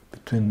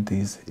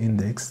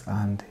index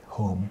and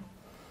home.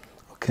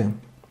 Okay,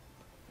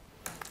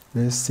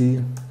 let's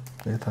see.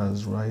 Let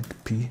us write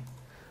p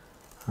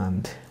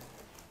and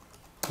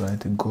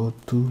write go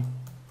to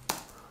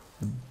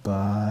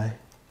by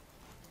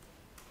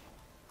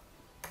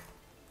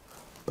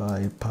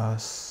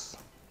pass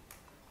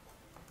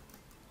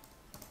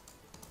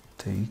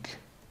take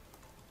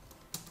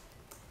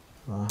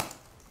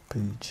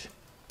page.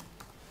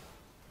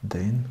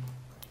 Then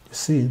you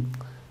see,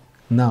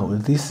 now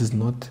this is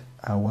not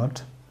our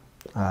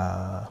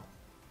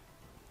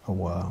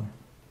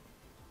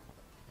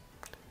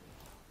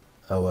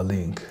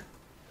link.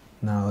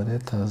 Now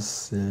let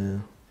us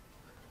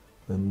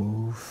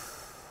remove.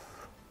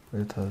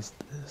 Let us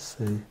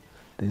say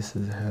this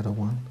is header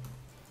one,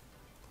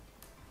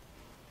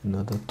 in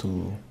order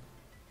to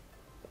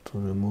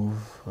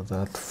remove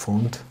that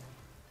font.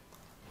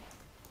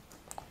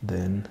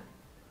 Then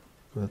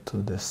go to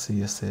the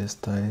CSS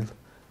style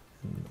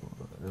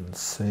and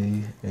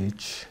say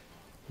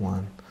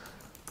H1.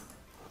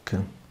 Okay,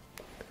 you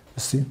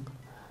see,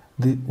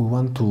 we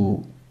want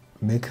to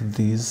make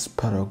this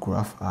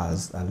paragraph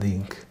as a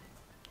link.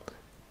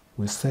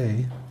 We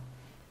say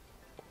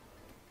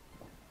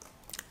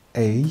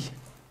a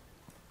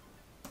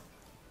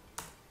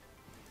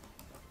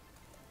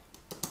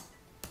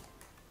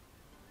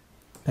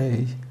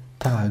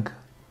tag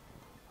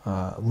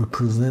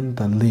represent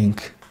the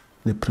link.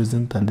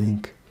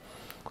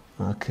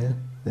 Okay,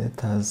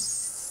 let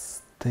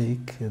us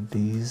take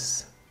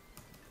this,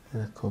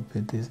 copy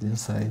this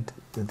inside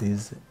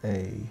this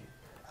a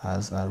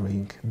as a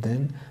link.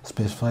 Then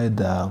specify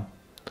the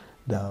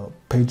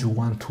page you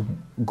want to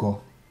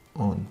go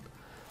on.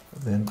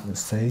 Then we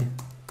say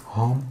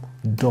home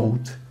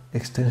dot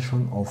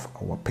extension of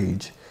our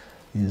page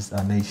is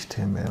an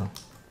HTML.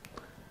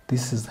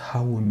 This is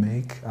how we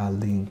make a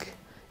link.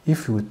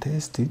 If you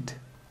test it,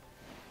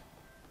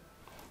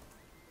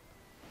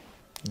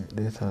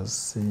 let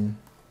us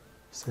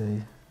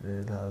see,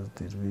 let us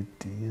delete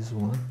this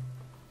one.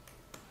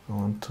 I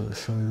want to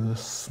show you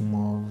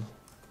small.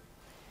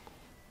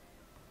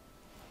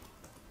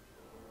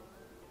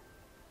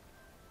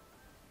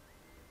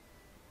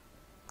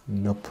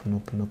 Nope.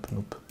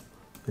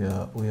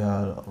 We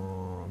are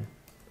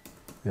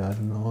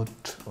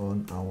not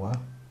on our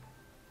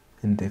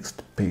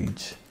indexed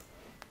page.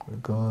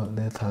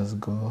 Let us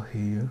go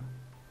here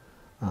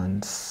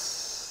and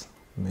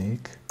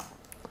make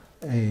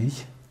a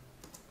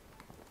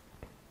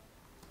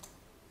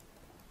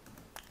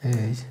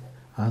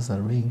as a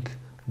link.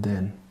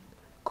 Then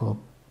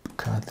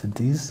cut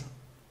this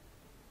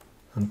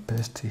and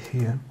paste it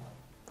here.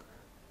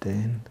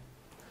 Then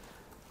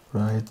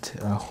write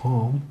a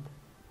home.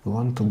 We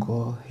want to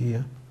go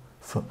here.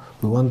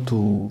 We want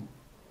to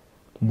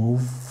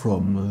move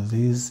from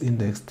this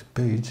indexed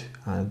page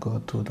and go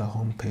to the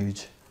home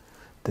page.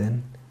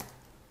 Then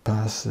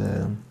pass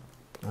an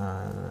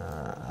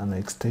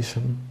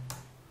extension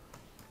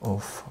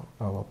of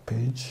our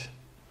page.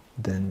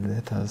 Then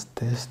let us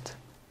test.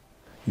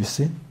 You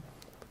see,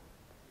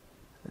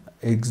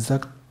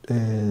 exactly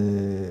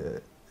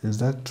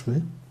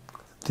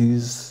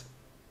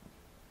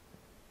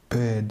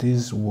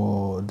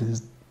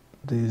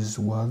these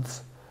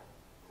words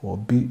will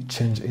be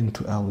changed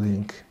into our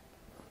link.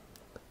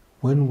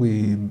 When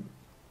we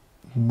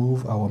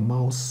move our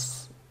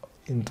mouse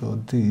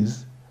into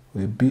this,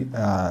 will be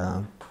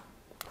a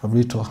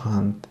little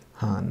hand.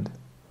 You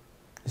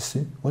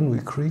see, when we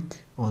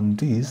click on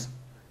this,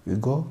 we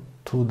go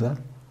to the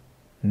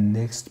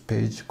next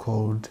page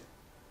called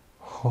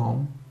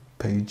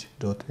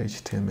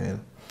homepage.html.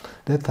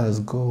 Let us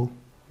go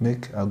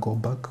make a go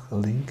back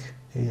link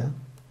here.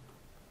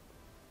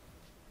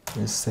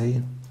 let's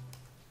say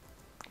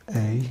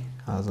A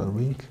as a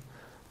link,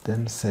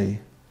 then say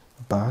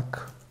back,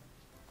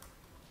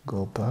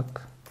 go back,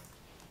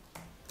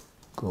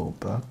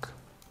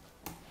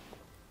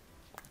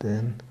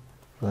 then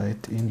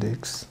write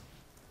index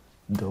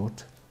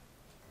dot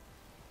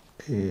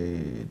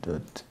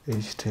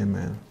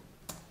html,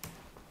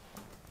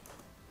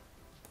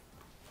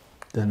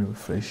 then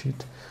refresh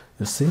it.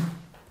 You see,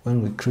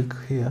 when we click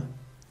here,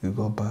 we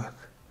go back.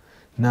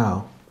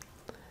 Now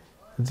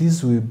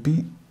this will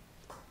be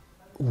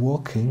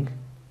working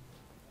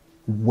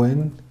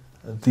when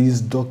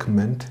these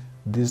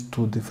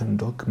two different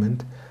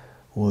documents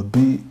will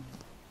be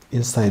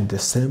inside the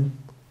same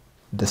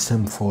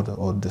folder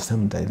or the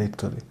same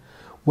directory.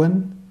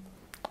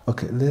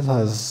 Okay, let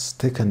us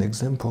take an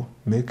example.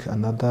 Make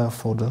another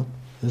folder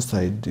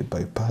inside the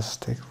bypass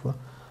text,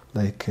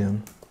 like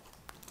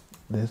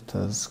let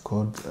us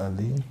call a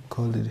link,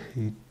 call it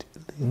hit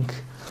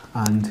link,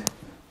 and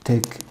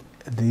take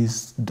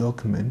this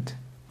document.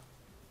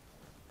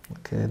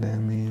 Okay, let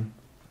me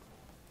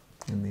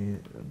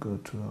go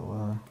to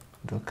our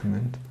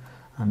document,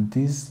 and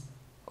this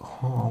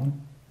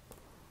home,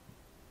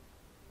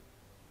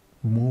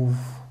 move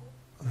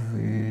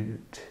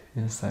it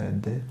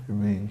inside the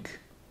link.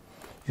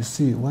 You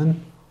see,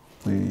 when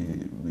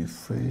we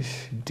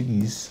refresh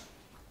this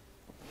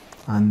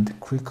and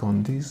click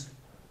on this,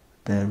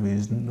 there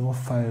is no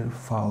file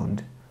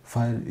found.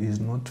 File is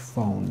not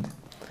found.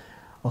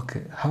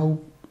 Okay, how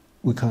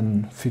we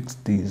can fix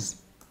this?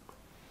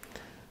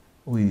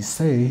 We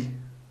say,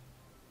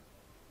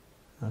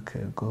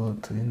 okay, go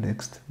to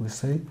index. We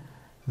say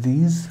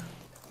these,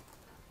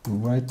 we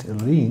write a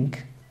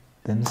link,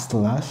 then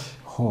slash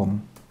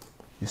home.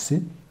 You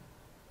see,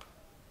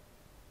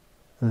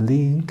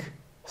 link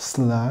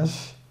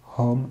slash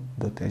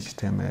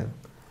home.html.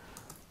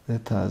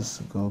 Let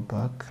us go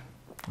back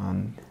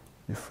and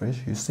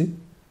refresh. You see,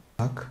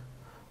 back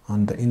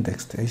on the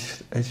indexed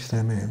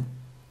HTML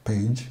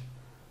page.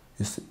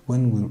 You see,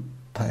 when we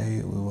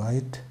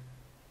write,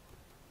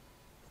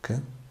 okay,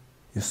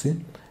 you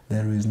see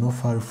there is no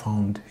file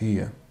found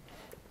here.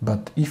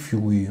 But if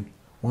we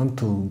want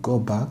to go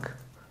back,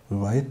 we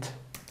write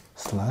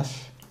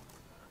slash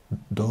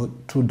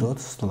two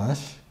dots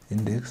slash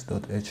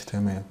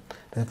index.html.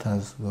 Let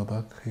us go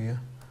back here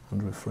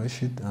and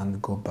refresh it and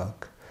go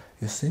back.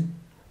 You see,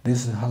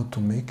 this is how to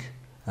make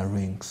a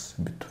links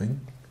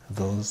between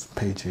those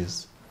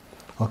pages.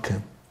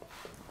 Okay,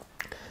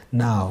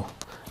 now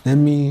let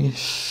me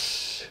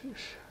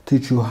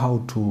teach you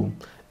how to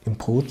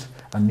import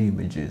an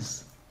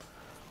images.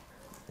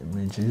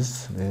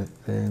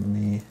 Let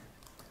me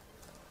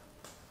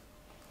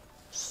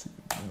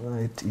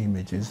write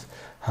images.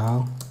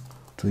 How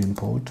to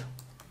import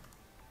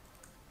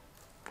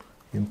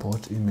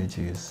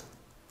images.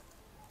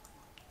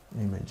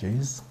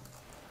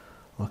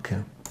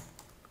 Okay,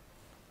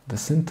 the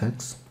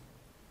syntax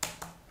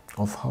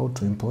of how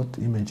to import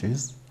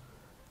images,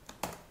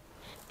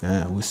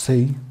 we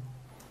say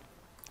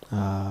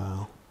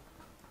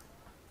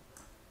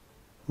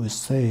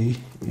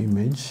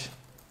image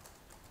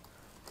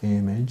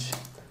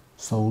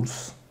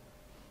source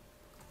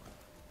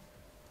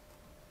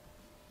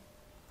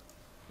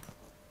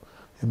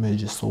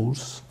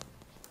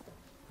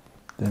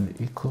then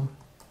equal,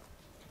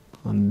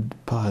 and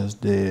pass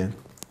the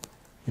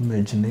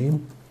image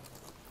name,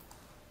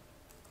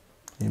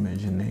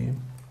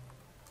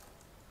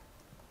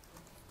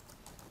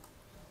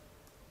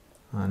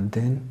 and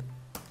then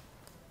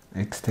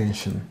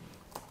extension.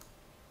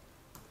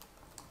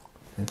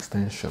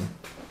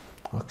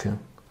 Okay,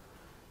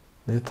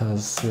 let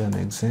us see an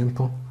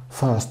example.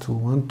 First, we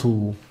want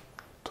to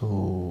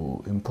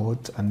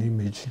import an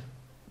image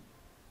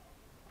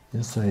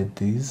inside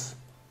this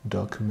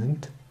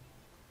document.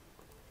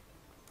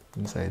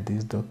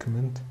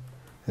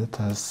 Let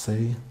us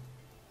say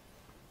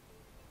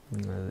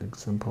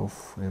example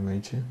of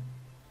image.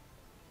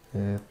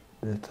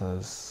 Let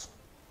us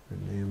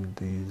rename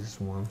this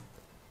one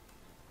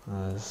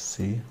as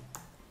C.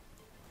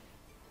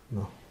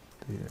 No,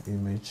 the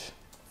image.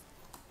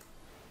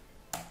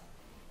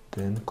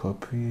 Then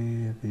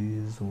copy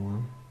this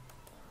one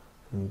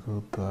and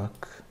go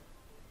back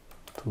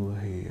to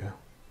here.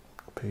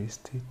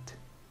 Paste it.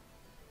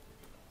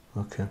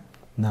 Okay,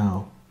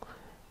 now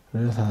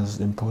let us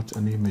import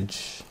an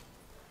image.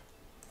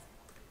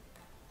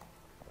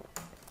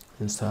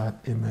 Inside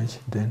image,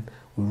 then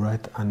we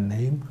write a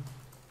name.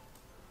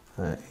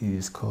 It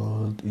is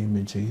called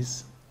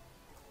images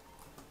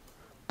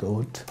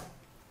dot,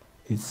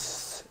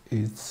 its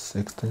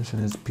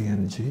extension is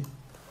png.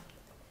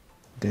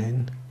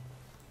 Then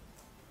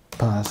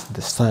pass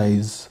the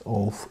size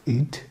of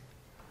it.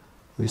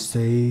 We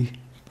say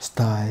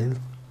style.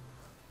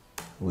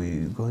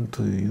 We're going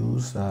to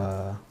use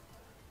inline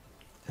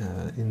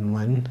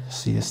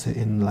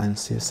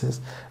CSS,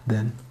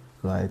 then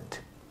write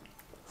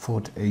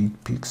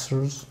 48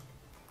 pixels.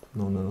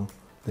 No,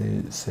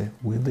 they say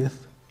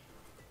width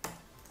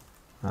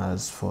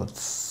as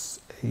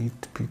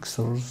 48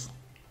 pixels,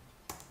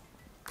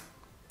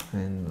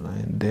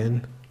 and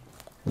then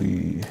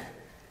we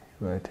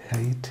write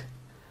height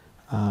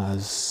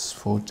as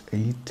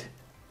 48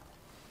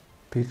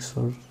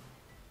 pixels,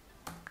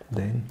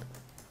 then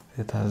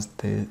let us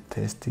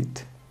test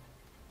it.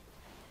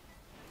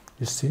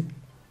 You see,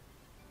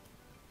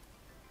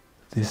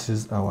 this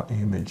is our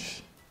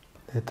image.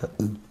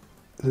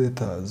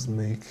 Let us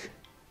make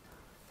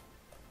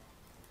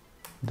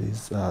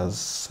this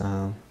as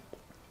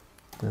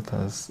let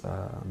us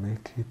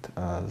make it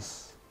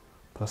as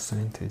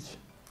percentage,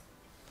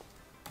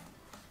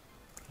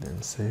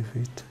 then save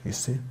it. You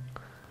see,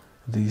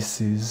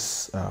 this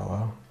is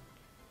our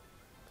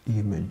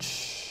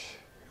image.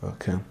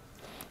 Okay,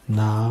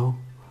 now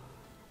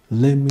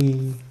let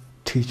me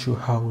teach you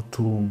how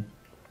to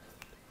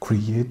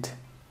create,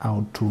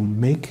 how to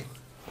make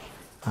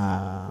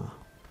a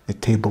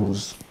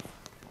tables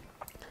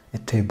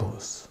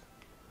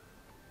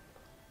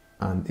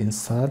and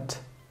insert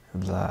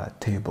the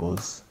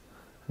tables.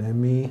 Let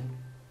me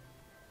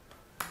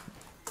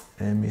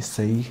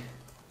say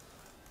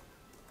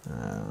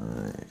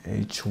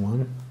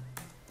H1,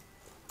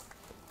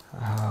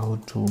 how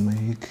to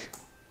make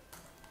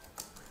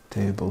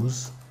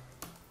tables.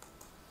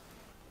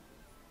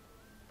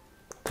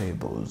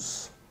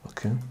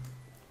 Okay,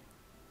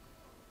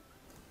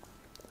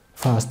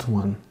 first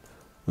one,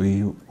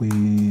 we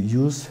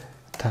use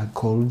tag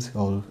called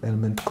or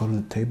element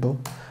called table,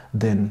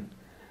 then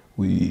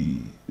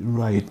we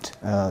write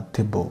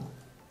table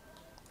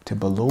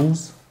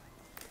rows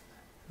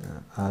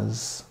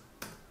as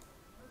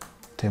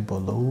table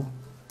row.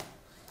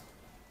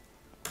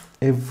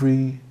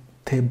 Every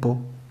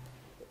table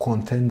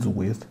contains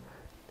with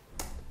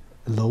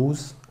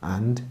rows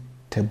and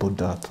table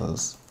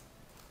datas.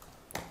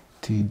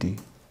 TD,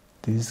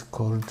 this is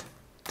called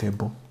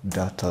table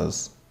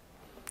datas.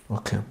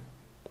 Okay,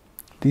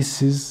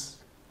 this is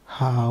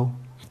how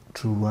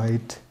to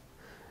write.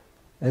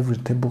 Every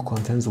table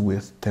contains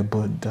with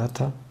table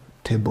data,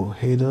 table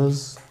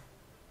headers.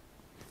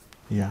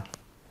 Yeah,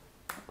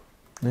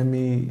 let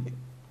me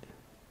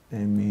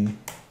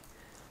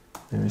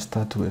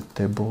start with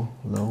table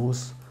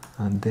rows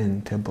and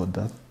then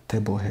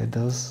table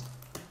headers,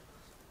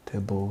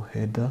 table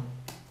header.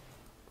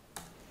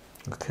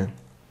 Okay,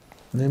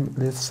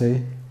 let's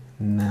say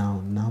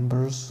now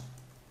numbers.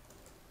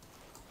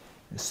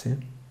 You see,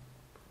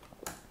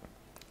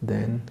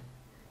 then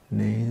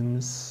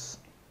names,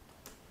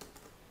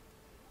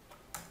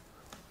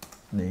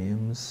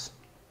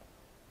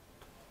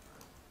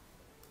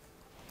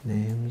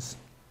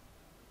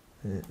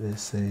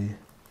 let's say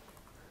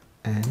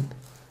n,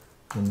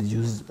 and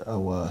use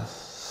our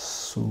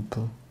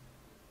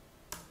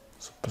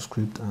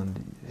superscript and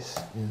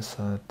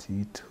insert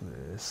it.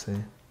 Say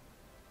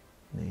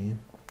name,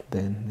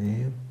 then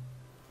name.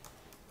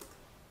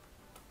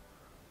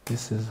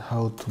 This is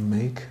how to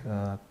make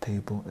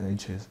table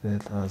edges.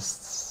 Let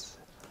us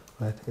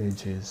write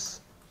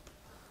edges,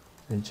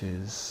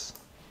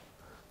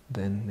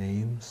 then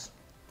names.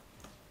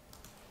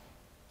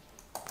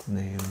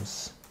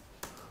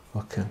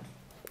 Okay,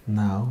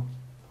 now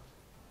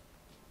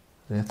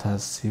let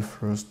us see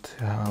first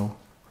how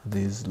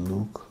these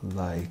look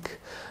like.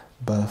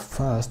 But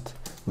first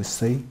we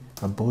say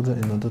a border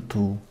in order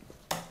to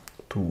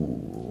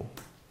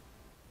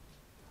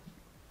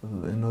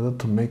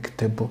make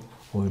table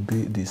will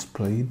be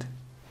displayed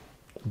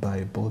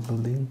by border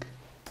link.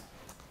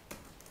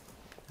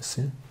 You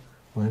see,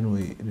 when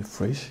we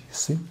refresh, you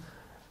see,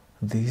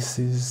 this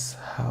is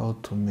how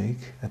to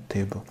make a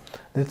table.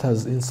 Let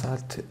us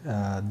insert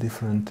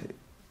different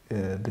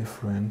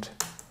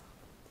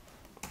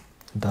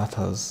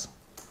datas,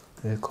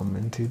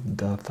 commented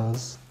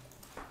datas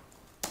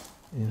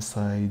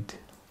inside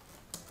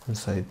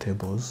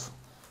tables.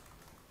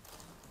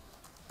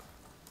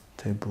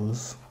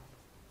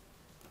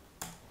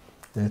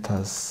 Let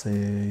us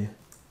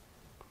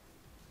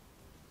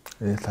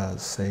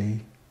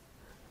say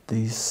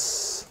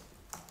this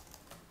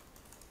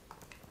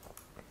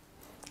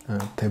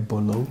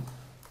table row,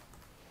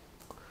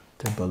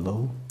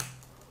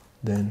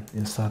 then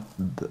insert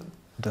the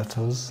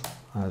datas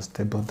as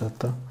table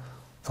data.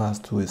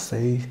 First we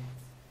say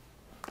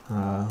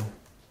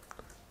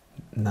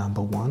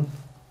number 1,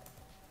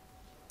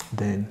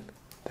 then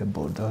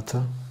table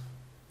data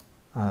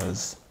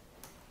as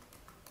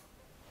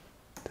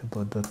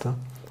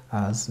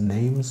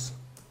names.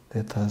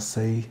 Let us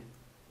say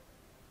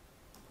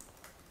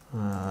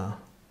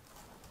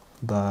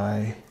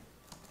by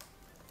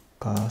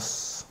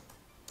pass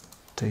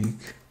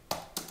take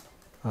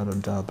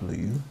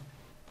RW,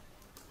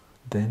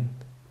 then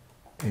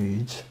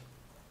age,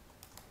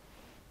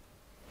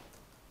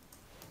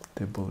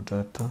 table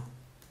data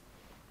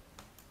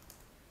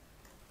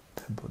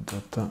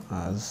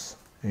as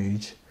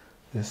age,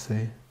 let's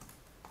say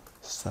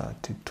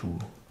 32,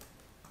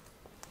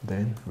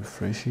 then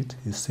refresh it.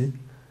 You see,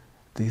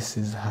 this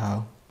is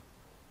how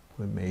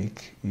we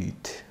make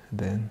it.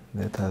 Then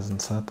let us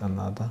insert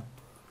another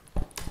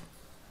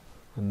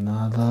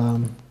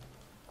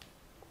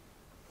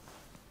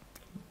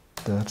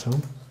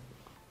data.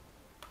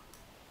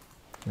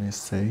 Let's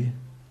say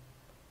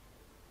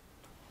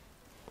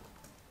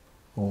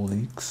all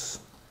x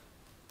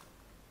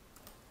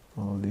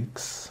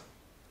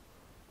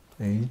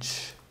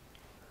age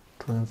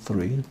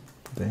 23.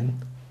 Then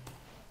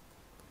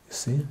you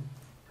see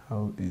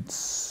how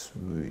it's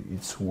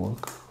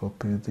work.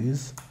 Copy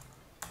this.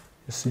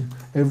 You see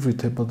every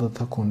table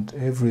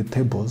every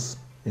tables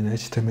in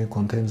HTML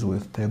contains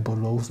with table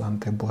rows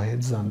and table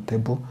heads and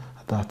table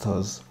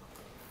datas.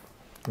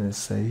 Let's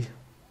say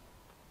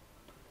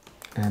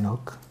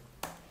Enoch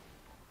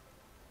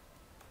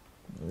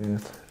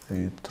with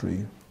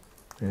 83.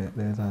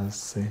 Let us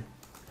say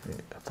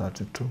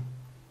 32.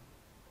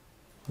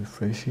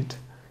 Refresh it.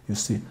 You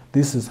see,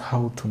 this is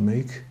how to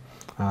make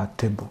a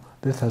table.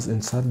 Let us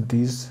insert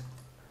this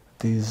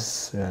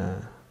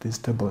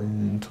table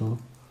into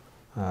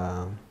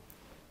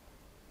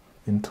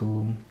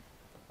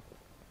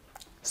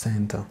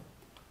center.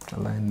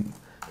 Align.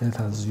 Let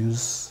us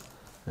use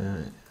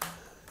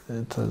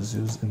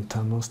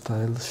internal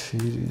style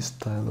sheet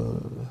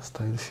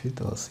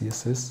or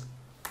CSS.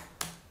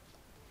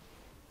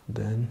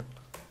 Then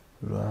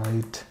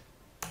write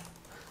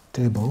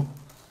table.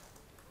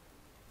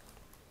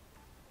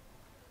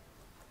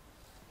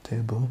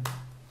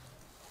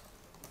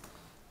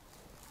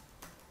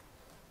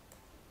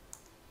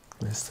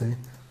 Let's say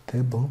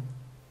table.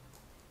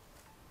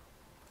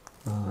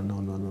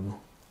 No.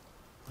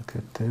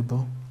 Okay,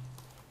 table.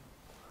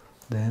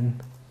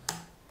 Then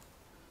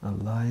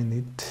align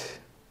it.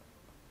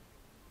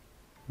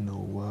 No,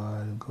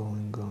 what's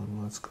going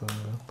on?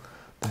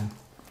 Then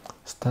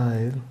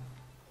style.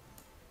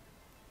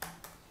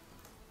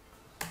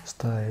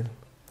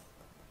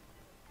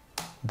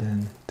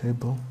 Then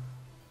table.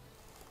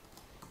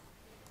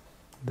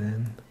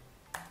 Then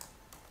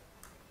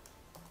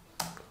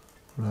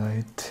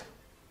write.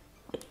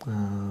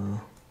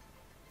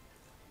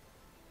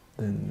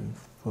 Then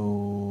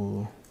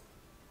for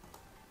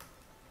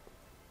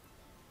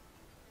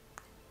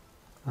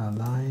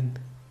align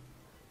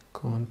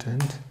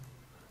content,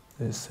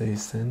 let's say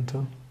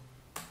center.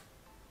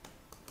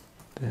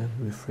 Then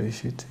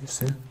refresh it. You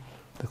see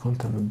the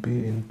content will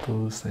be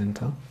into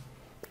center.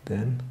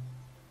 Then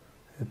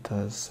let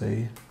us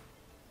say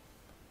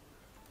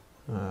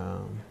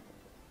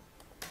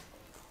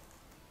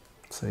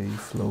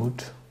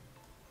float.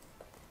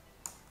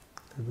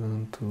 We're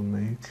going to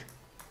make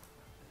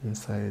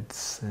inside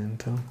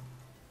center.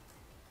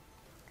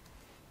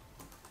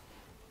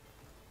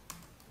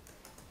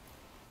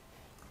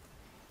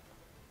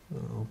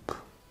 Nope.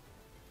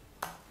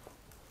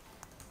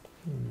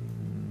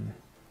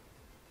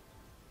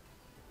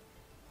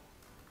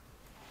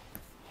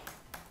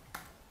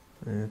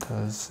 It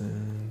has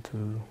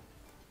to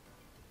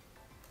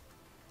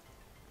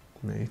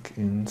make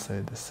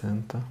inside the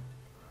center.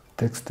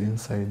 Text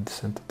inside the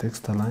center.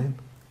 Text align.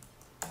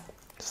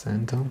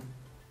 Center.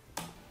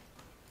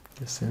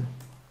 You see?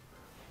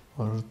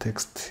 Or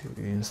text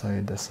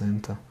inside the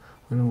center.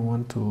 When we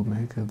want to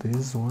make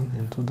this one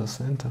into the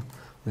center,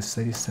 we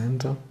say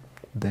center,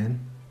 then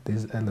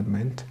this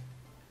element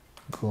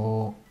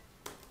go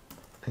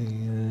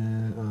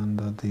in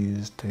under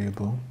this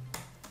table.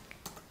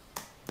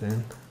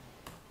 Then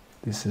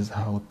this is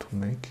how to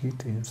make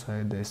it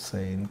inside the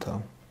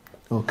center.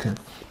 Okay,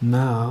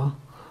 now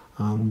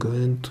I'm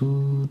going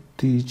to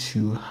teach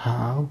you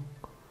how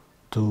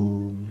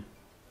to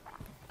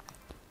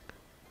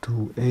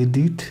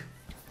edit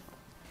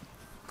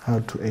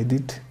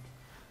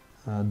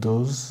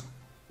those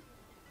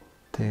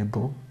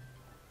table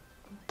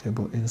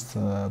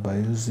by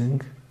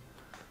using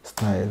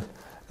style.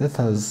 Let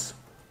us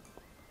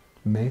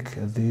make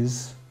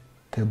this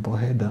table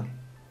header.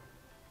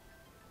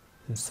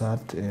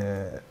 Insert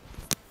a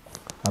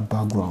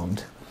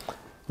background.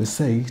 We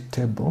say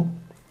table.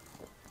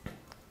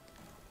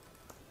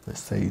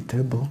 Let's say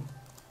table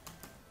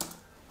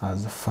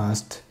as the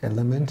first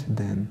element,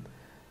 then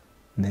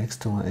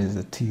next one is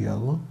a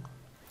TL,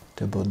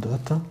 table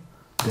data,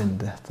 then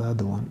the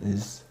third one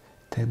is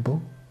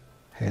table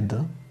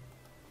header,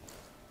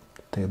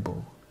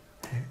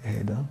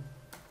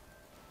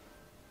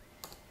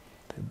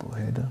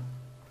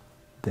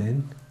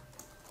 then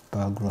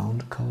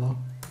background color,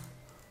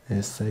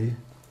 let's say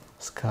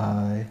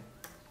sky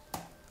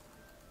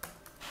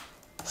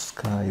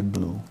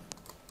blue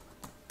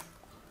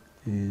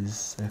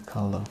is a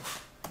color.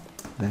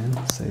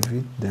 Then save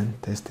it, then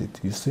test it.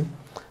 You see,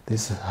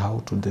 this is how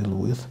to deal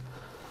with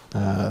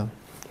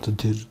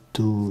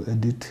to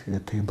edit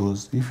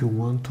tables. If you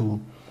want to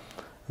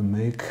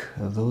make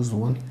those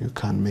one, you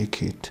can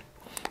make it.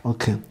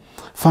 Okay,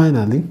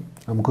 finally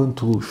I'm going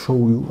to show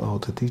you how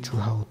to teach you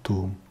how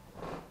to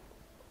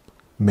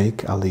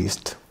make a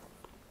list.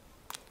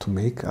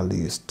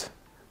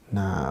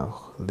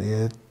 Now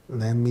let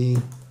me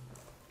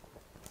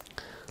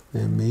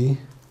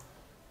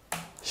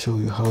show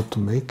you how to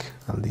make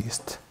a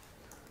list.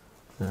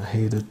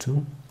 Header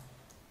to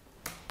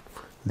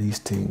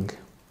listing.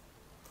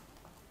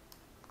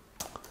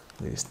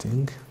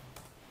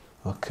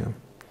 Okay,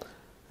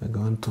 we're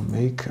going to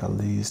make a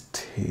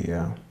list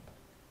here.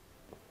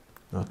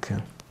 Okay,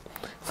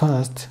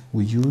 first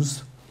we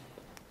use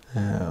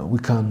we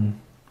can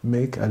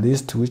make a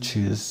list which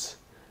is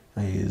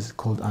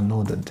called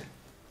unordered.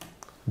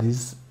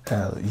 This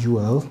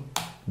UL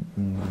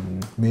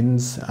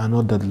means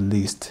unordered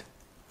list,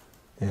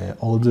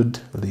 ordered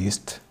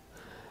list.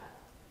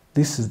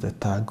 This is the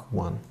tag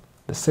 1.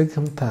 The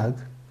second tag,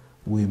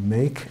 we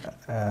make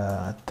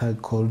a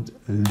tag called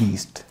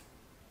list.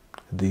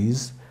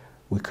 These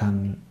we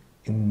can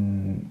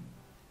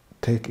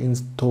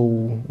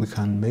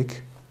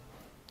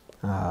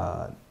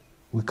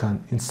we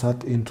can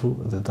insert into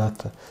the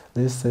data.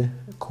 Let's say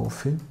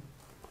coffee.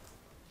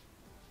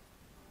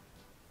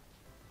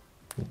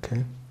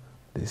 Okay,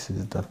 this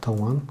is data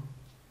 1.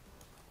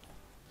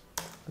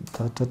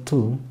 Data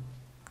 2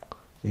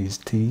 is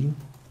tea.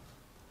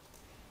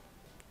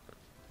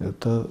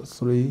 Data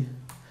 3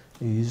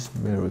 is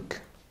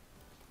milk.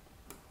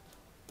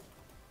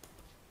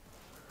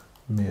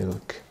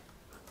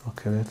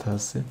 Okay, let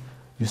us see.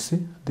 You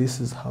see, this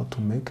is how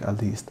to make a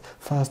list.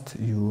 First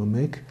you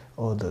make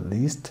all the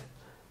list,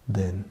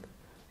 then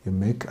you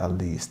make a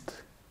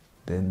list.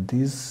 Then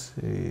this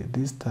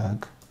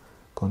tag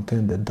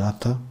contain the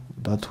data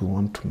that we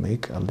want to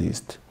make a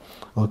list.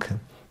 Okay,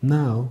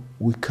 now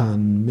we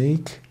can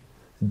make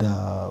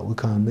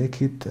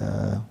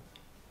it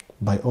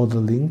by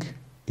ordering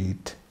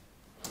it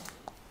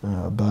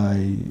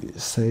by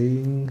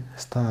saying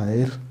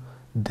style,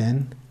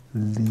 then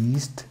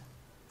list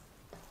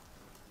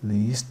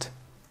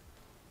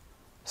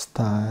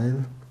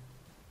style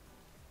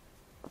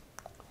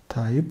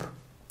type,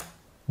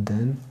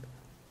 then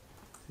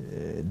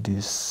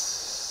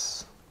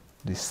this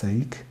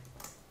sake.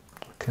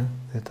 Okay,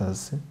 let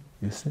us see.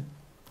 You see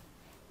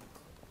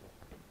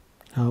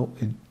how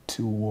it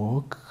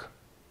work.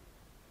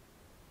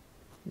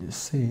 You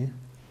see,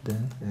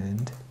 then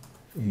and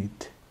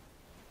it.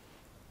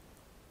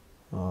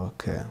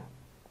 Okay,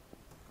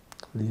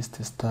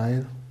 list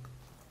style.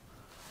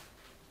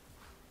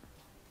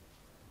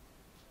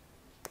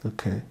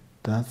 Okay,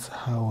 that's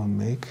how I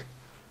make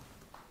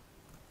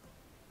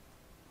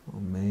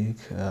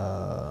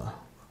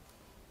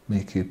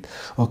it.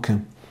 Okay,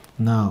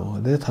 now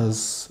let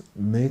us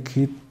make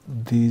it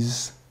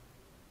this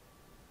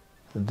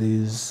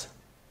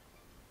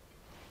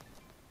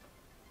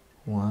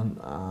one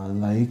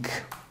like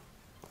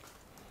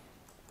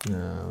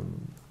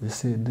you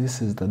see,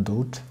 this is the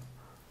dot.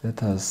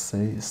 Let us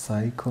say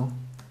cycle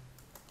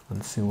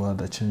and see what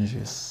the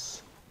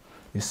changes.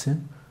 You see,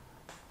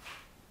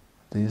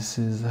 this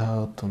is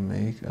how to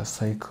make a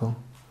cycle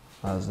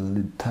as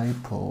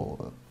type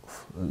or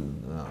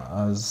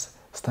as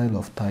style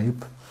of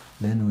type.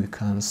 Then we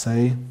can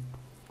say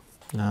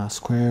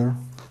square.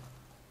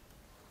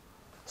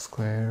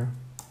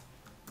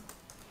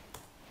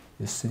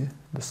 You see,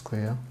 the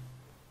square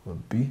will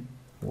be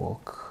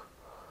work.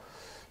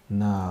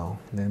 Now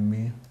let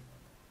me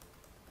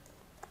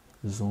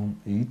zoom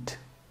it.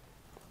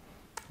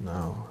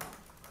 Now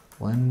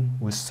when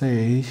we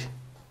say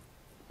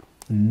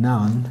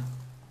none,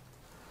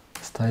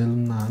 style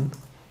none,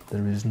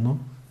 there is no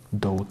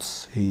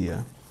dots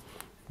here.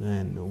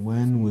 And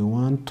when we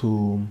want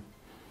to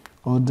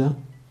order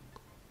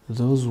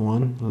those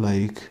one,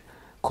 like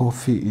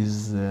coffee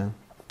is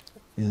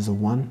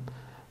 1,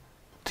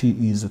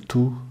 tea is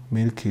 2,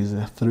 milk is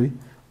 3,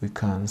 we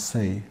can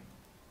say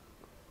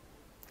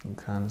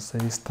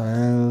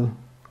style,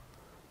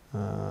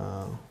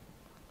 can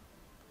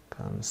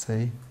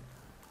say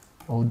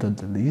order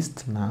the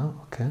list now.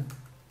 Okay,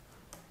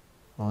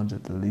 order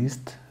the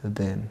list,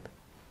 then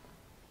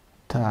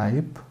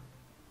type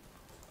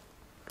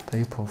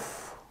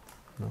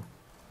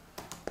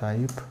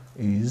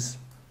is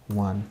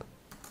 1.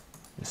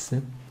 You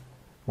see,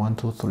 1,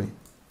 2, 3.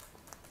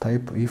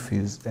 Type if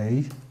is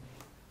A,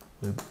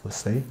 we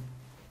say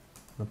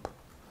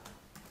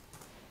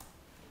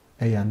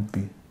A and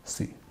B,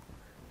 C.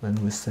 When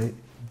we say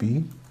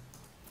B,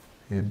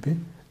 A,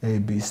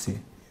 B, C.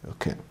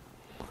 Okay,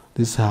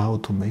 this is how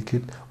to make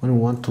it. When we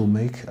want to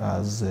make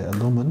as a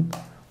Roman,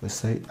 we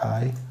say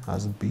I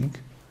as big.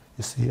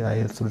 You see, I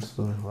had 3,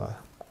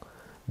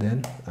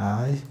 then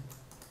I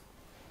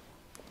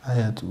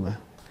had. You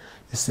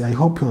see, I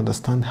hope you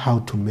understand how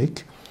to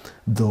make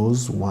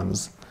those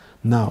ones.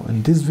 Now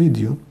in this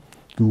video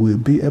you will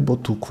be able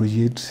to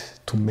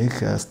make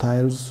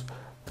styles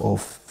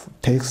of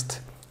text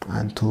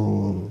and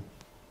to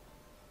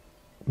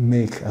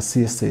make a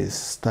CSS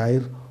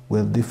style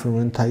with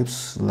different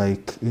types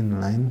like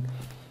inline,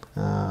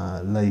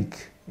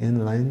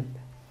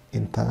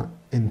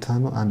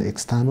 internal and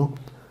external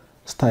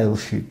style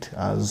sheet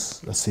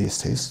as a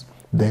CSS.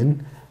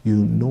 Then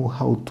you know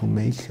how to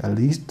make a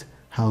list,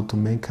 how to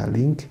make a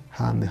link,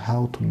 and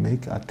how to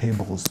make a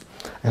tables.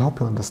 I hope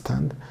you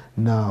understand.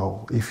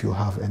 Now if you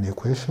have any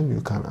question,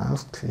 you can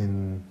ask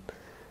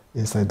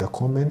inside the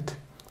comment.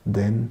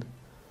 Then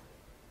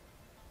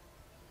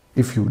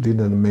if you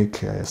didn't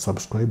make a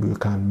subscribe, you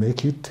can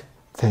make it.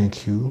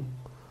 Thank you.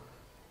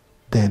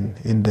 Then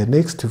in the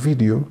next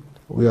video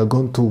we are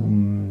going to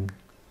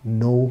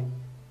know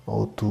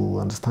or to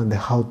understand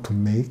how to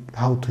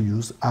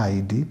use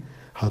ID,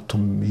 how to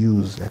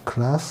use a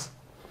class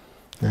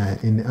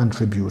in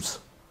attributes.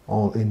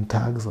 or in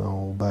tags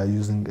or by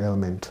using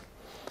element.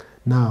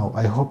 Now,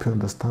 I hope you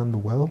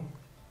understand well.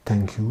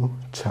 Thank you.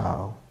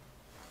 Ciao.